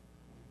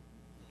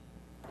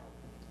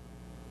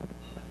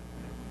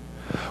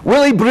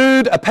 Willie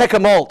brewed a peck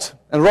of malt.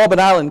 And Robin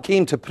Allen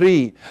came to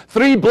pray.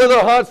 3 blither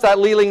hearts that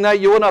lealing night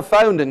you wouldn't have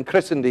found in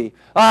Christendie.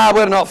 Ah,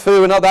 we're not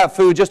fou, we're not that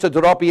fou, just a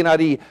drop in our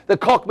ee. The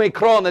cock may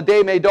craw and the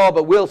day may daw,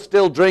 but we'll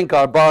still drink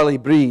our barley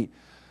brie.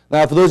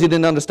 Now, for those who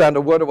didn't understand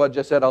a word of what I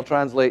just said, I'll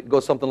translate. It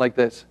goes something like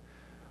this.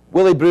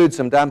 Willie brewed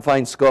some damn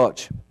fine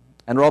scotch,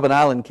 and Robin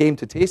Allen came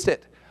to taste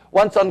it.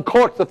 Once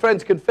uncorked, the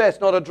friends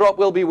confessed, not a drop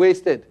will be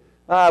wasted.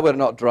 Ah, we're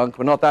not drunk,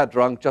 we're not that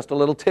drunk, just a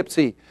little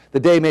tipsy. The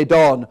day may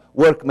dawn,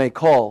 work may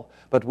call,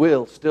 but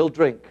we'll still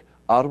drink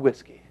our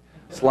whiskey.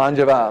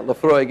 Slàinte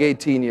Laphroaig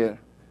 18 year.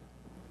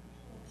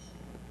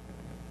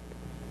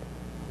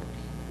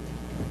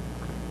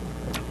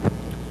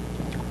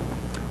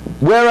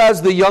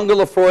 Whereas the younger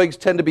Laphroaigs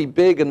tend to be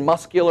big and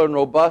muscular and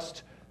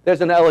robust,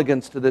 there's an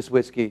elegance to this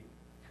whiskey.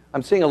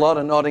 I'm seeing a lot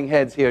of nodding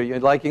heads here. You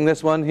liking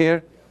this one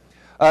here?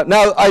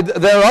 Now,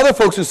 there are other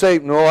folks who say,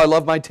 no, I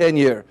love my 10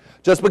 year.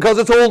 Just because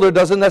it's older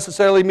doesn't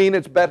necessarily mean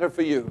it's better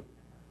for you.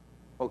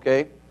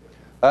 Okay?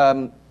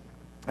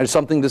 There's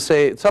something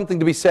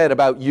to be said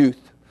about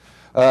youth.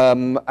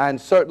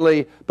 And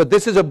certainly, but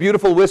this is a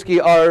beautiful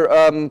whiskey.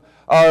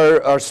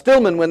 Our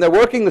stillmen, when they're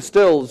working the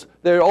stills,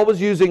 they're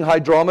always using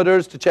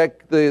hydrometers to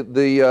check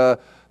the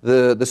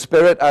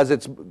spirit as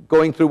it's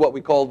going through what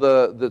we call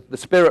the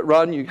spirit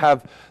run. You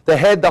have the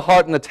head, the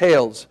heart, and the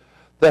tails.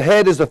 The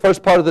head is the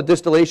first part of the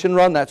distillation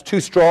run. That's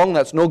too strong.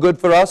 That's no good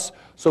for us.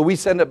 So we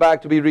send it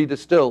back to be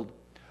redistilled.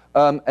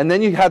 And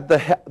then you have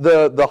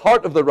the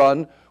heart of the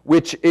run,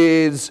 which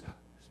is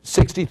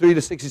 63 to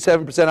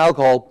 67%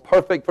 alcohol,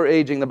 perfect for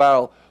aging the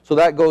barrel. So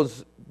that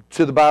goes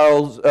to the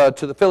barrels,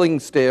 to the filling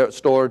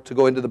store to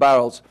go into the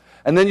barrels.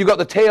 And then you've got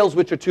the tails,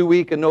 which are too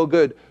weak and no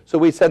good. So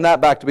we send that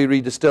back to be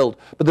redistilled.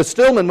 But the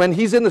stillman, when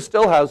he's in the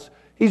still house,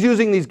 he's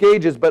using these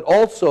gauges, but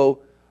also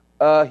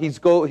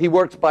he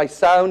works by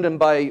sound and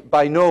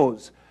by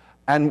nose.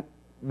 And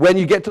when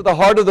you get to the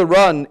heart of the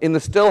run in the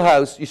still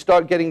house, you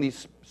start getting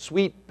these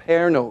sweet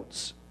pear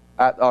notes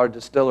at our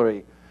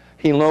distillery.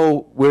 He'll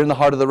know we're in the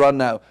heart of the run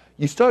now.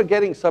 You start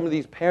getting some of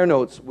these pear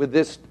notes with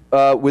this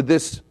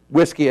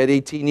whiskey at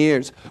 18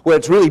 years, where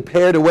it's really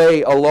pared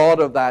away a lot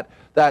of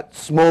that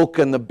smoke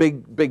and the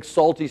big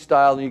salty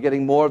style, and you're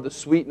getting more of the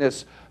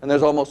sweetness, and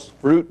there's almost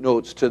fruit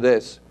notes to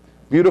this.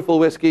 Beautiful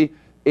whiskey,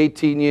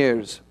 18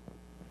 years.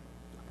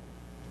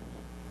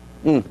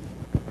 Can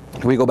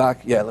we go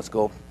back? Yeah, let's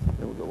go.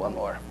 We'll go one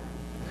more.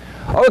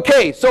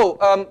 Okay, so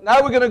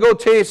now we're going to go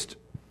taste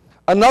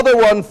another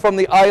one from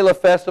the Islay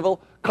Festival.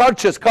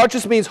 Carchas.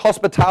 Carchas means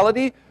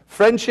hospitality,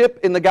 friendship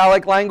in the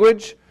Gaelic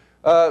language.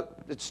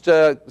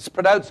 It's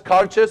pronounced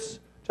Carchas,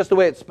 just the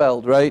way it's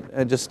spelled, right?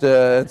 And this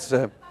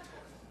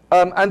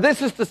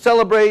is to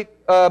celebrate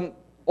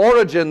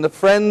Origin, the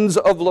Friends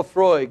of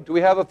Laphroaig. Do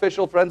we have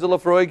official Friends of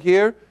Laphroaig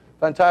here?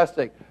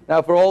 Fantastic.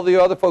 Now, for all the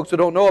other folks who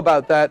don't know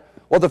about that,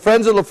 what the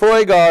Friends of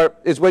Laphroaig are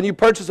is when you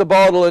purchase a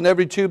bottle, in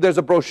every tube there's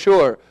a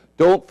brochure.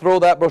 Don't throw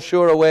that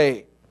brochure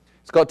away.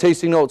 It's got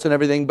tasting notes and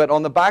everything, but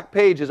on the back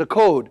page is a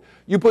code.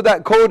 You put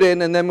that code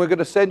in, and then we're going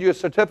to send you a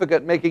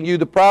certificate making you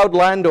the proud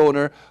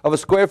landowner of a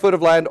square foot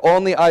of land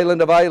on the island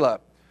of Islay.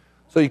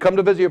 So you come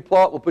to visit your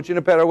plot, we'll put you in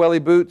a pair of welly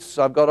boots.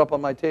 I've got up on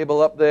my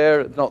table up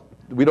there.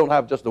 We don't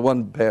have just the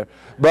one pair.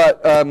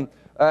 But,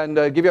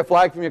 give you a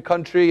flag from your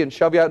country and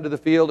shove you out into the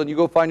field, and you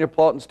go find your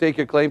plot and stake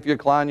your claim for your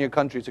clan, your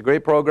country. It's a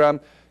great program.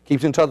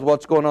 Keeps in touch with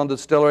what's going on in the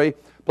distillery.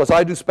 Plus,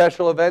 I do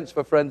special events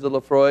for Friends of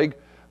Laphroaig.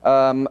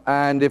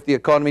 And if the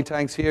economy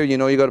tanks here, you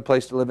know you got a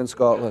place to live in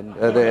Scotland,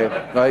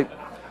 right?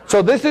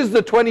 So this is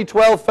the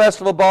 2012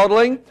 festival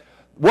bottling.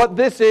 What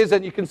this is,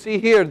 and you can see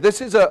here, this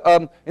is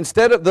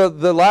instead of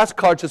the last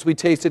Carchas we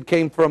tasted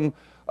came from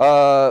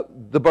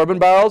the bourbon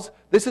barrels.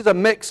 This is a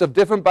mix of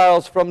different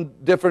barrels from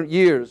different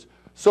years.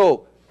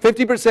 So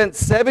 50%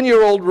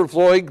 7-year-old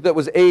Laphroaig that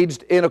was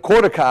aged in a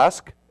quarter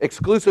cask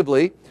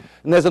exclusively.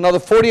 And there's another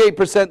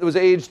 48% that was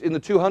aged in the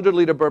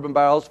 200-liter bourbon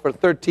barrels for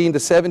 13 to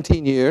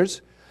 17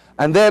 years.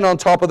 And then on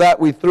top of that,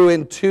 we threw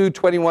in 2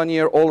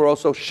 21-year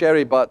Oloroso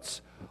sherry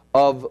butts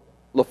of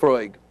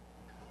Laphroaig.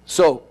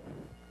 So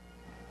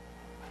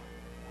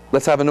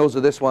let's have a nose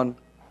of this one.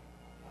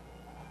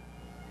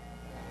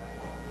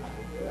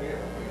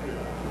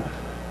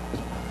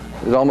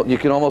 You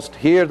can almost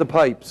hear the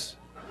pipes.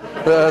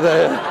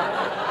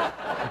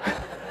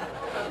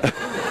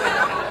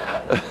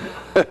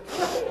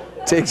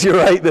 Takes you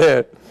right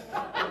there.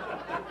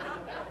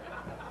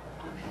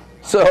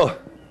 So,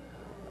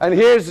 and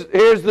here's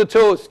the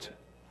toast.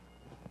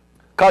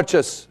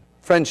 Carchas,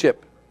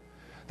 friendship.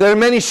 There are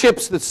many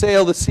ships that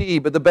sail the sea,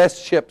 but the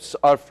best ships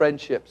are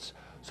friendships.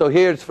 So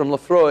here's from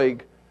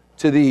Laphroaig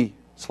to the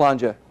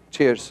Slàinte.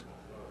 Cheers.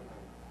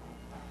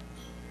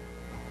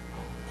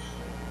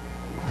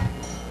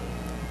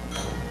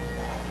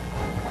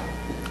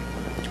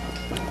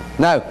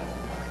 Now,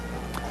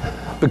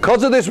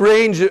 because of this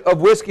range of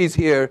whiskies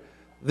here,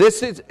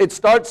 it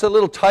starts a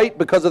little tight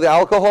because of the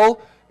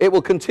alcohol. It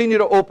will continue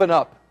to open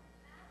up.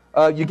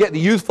 You get the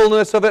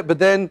youthfulness of it, but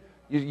then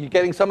you're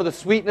getting some of the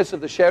sweetness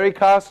of the sherry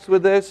casks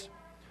with this.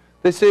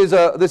 This is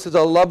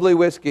a lovely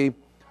whiskey.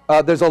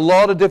 There's a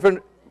lot of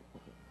different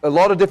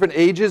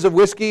ages of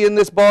whiskey in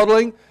this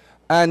bottling,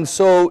 And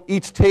so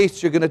each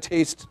taste you're going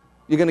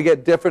to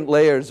get different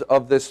layers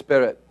of this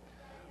spirit.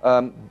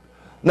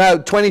 Now,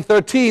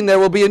 2013, there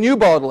will be a new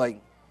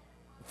bottling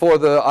for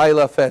the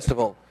Islay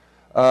Festival.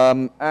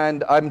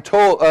 And I'm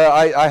told,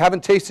 I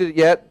haven't tasted it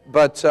yet,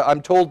 but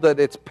I'm told that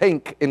it's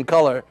pink in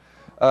color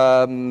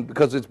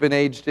because it's been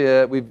aged.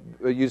 We've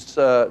used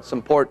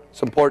some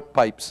port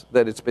pipes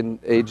that it's been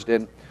aged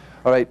in.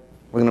 All right,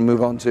 we're going to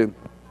move on to,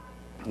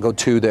 go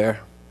 2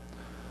 there.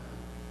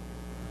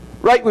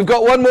 Right, we've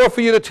got one more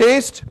for you to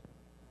taste.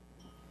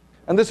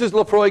 And this is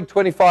Laphroaig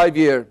 25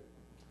 year.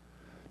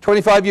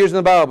 25 years in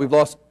the barrel, we've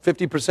lost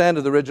 50%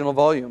 of the original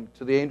volume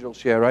to the angel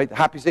share, right? The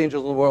happiest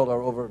angels in the world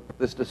are over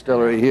this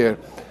distillery here.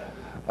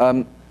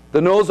 The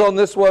nose on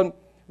this one,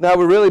 now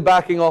we're really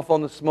backing off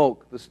on the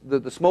smoke.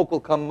 The smoke will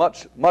come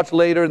much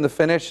later in the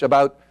finish,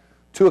 about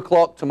 2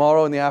 o'clock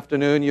tomorrow in the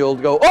afternoon. You'll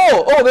go,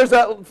 oh, there's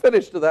that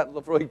finish to that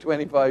Laphroaig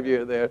 25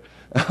 year there.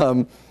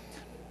 And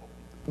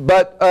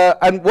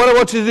what I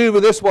want you to do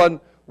with this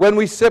one, when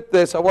we sip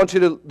this, I want you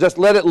to just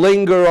let it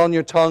linger on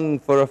your tongue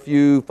for a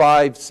few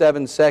 5,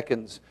 7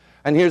 seconds.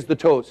 And here's the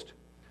toast.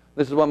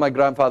 This is what my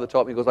grandfather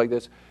taught me. It goes like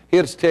this.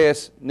 Here's to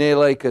us, nae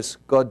like us,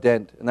 God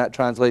dent. And that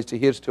translates to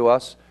here's to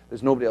us.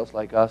 There's nobody else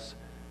like us.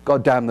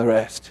 God damn the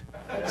rest.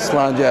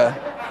 Slanja.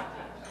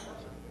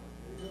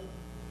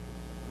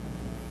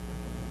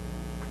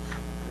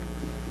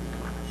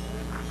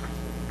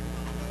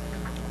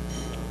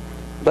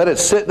 Let it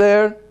sit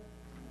there.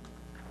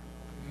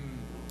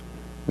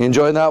 You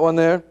enjoying that one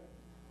there?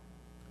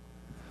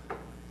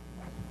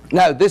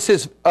 Now, this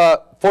is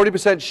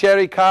 40%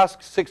 sherry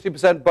cask,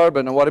 60%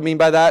 bourbon. And what I mean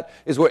by that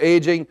is we're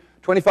aging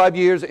 25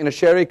 years in a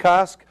sherry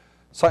cask.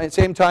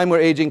 Same time,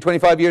 we're aging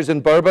 25 years in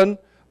bourbon.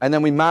 And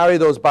then we marry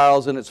those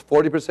barrels, and it's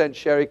 40%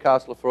 sherry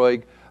cask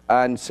Laphroaig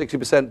and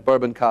 60%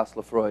 bourbon cask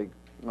Laphroaig.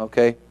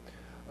 Okay?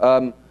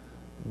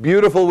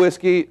 Beautiful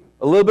whiskey.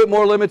 A little bit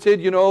more limited,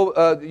 you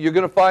know. You're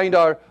going to find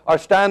our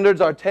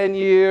standards, our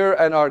 10-year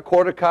and our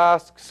quarter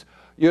casks.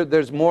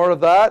 There's more of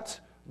that,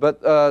 but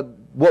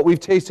what we've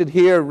tasted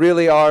here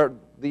really are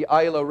the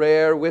Islay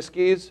Rare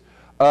whiskies,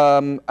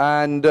 and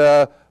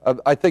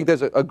I think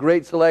there's a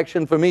great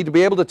selection for me to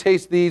be able to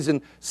taste these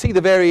and see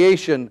the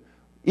variation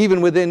even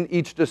within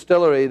each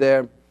distillery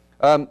there.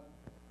 And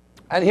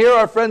here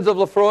are friends of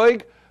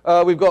Laphroaig.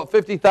 We've got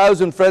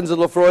 50,000 friends of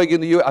Laphroaig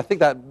in the U.S. I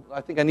think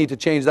I need to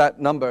change that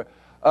number.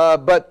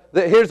 But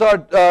here's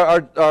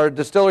our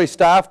distillery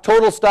staff.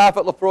 Total staff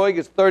at Laphroaig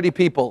is 30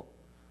 people.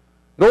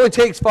 It only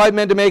takes 5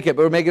 men to make it,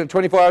 but we're making it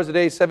 24 hours a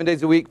day, 7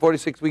 days a week,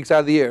 46 weeks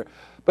out of the year.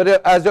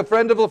 But as a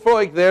friend of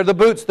Laphroaig, they're the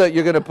boots that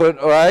you're going to put,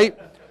 all right?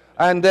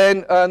 And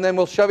then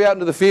we'll shove you out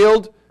into the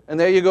field, and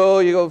there you go.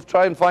 You go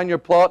try and find your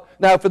plot.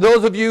 Now, for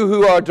those of you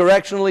who are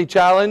directionally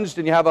challenged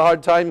and you have a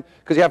hard time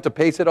because you have to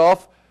pace it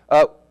off,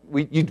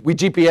 we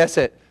GPS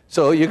it,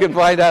 so you can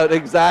find out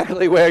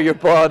exactly where your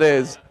plot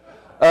is.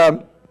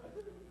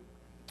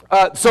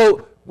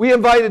 So we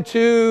invited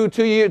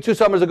two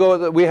summers ago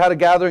that we had a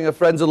gathering of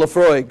friends of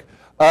Laphroaig.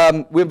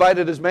 We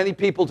invited as many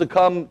people to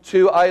come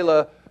to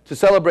Islay to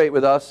celebrate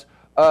with us,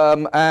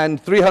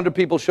 and 300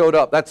 people showed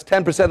up. That's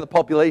 10% of the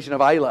population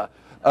of Islay.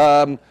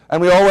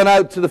 And we all went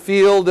out to the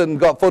field and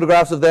got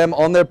photographs of them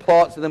on their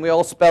plots, and then we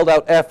all spelled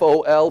out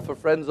FOL for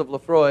Friends of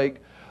Laphroaig.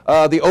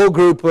 The O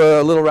group were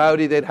a little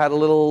rowdy. They'd had a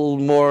little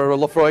more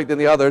Laphroaig than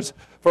the others.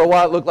 For a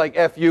while it looked like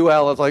FUL. I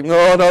was like,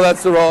 no,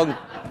 that's the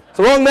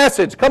wrong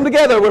message. Come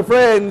together, we're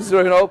friends,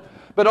 you know.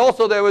 But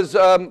also there was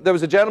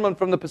a gentleman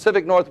from the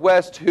Pacific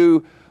Northwest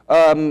who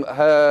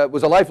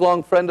was a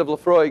lifelong friend of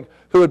Laphroaig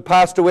who had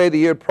passed away the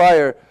year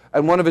prior,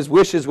 and one of his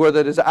wishes were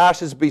that his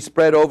ashes be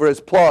spread over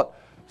his plot.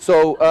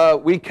 So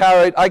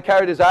I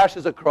carried his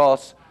ashes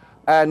across,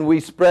 and we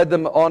spread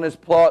them on his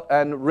plot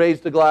and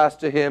raised a glass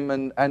to him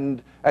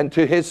and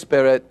to his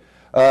spirit.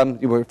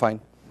 You were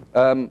fine.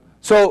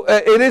 So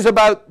it is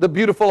about the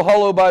beautiful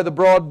hollow by the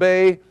broad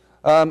bay.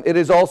 It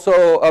is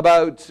also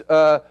about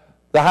the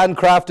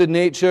handcrafted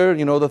nature,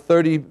 you know, the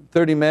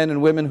 30 men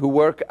and women who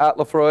work at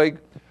Laphroaig.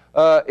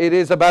 It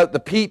is about the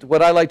peat,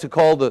 what I like to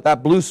call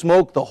that blue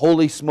smoke, the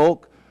holy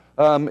smoke.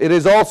 It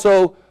is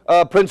also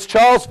Prince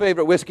Charles'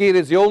 favorite whiskey. It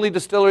is the only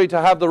distillery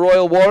to have the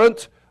royal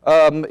warrant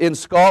in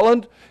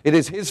Scotland. It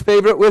is his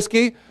favorite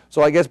whiskey,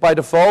 so I guess by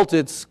default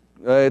it's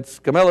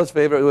Camilla's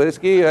favorite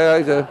whiskey.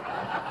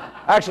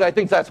 Actually, I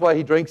think that's why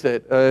he drinks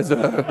it.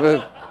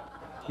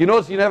 You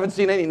notice you haven't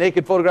seen any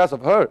naked photographs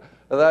of her.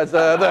 That's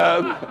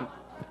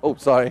oh,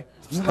 sorry.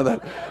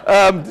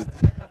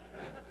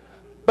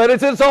 But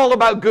it's all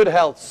about good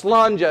health.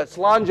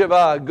 Slanja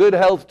va, good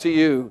health to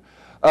you.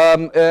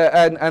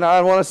 And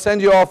I want to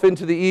send you off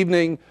into the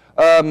evening.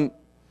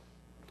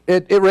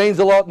 It rains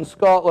a lot in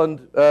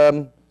Scotland,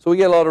 so we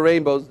get a lot of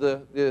rainbows.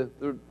 The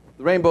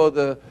rainbow,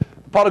 the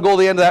pot of gold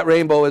at the end of that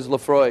rainbow is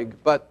Laphroaig.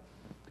 But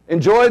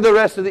enjoy the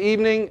rest of the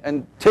evening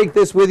and take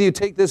this with you.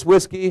 Take this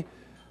whiskey,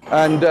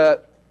 and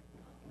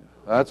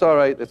that's all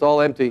right. It's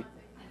all empty.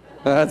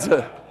 That's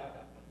it.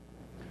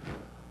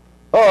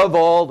 Of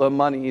all the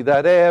money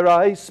that e'er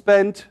I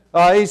spent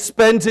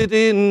it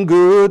in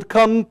good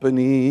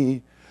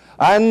company.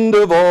 and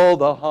of all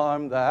the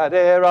harm that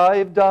e'er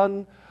I've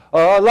done,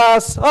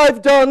 alas,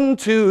 I've done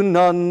to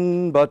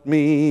none but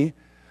me.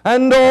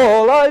 And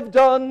all I've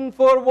done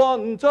for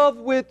want of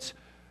wit,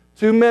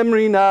 to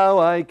memory now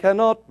I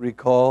cannot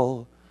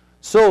recall.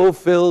 So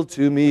fill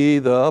to me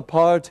the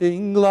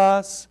parting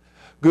glass.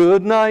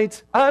 Good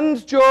night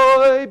and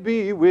joy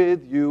be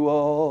with you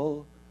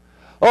all.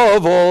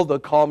 Of all the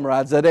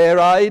comrades that e'er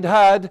I'd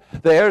had,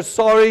 they're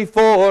sorry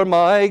for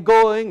my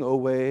going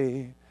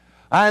away.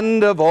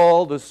 And of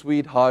all the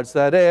sweethearts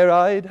that e'er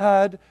I'd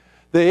had,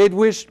 they'd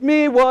wished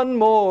me one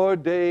more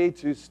day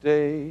to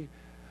stay.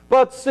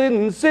 But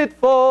since it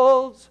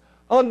falls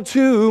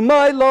unto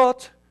my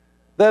lot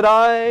that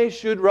I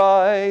should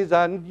rise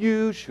and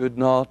you should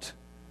not,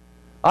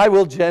 I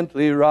will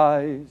gently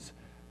rise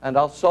and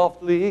I'll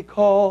softly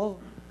call.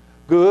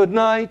 Good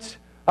night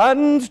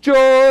and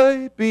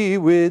joy be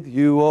with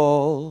you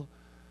all.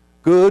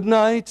 Good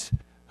night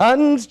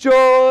and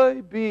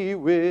joy be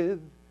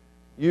with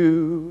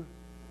you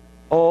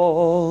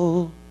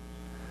all.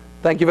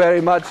 Thank you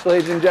very much,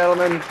 ladies and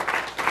gentlemen.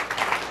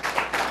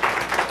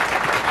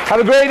 Have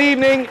a great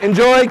evening.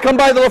 Enjoy. Come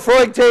by the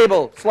Laphroaig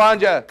table.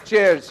 Slàinte.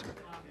 Cheers.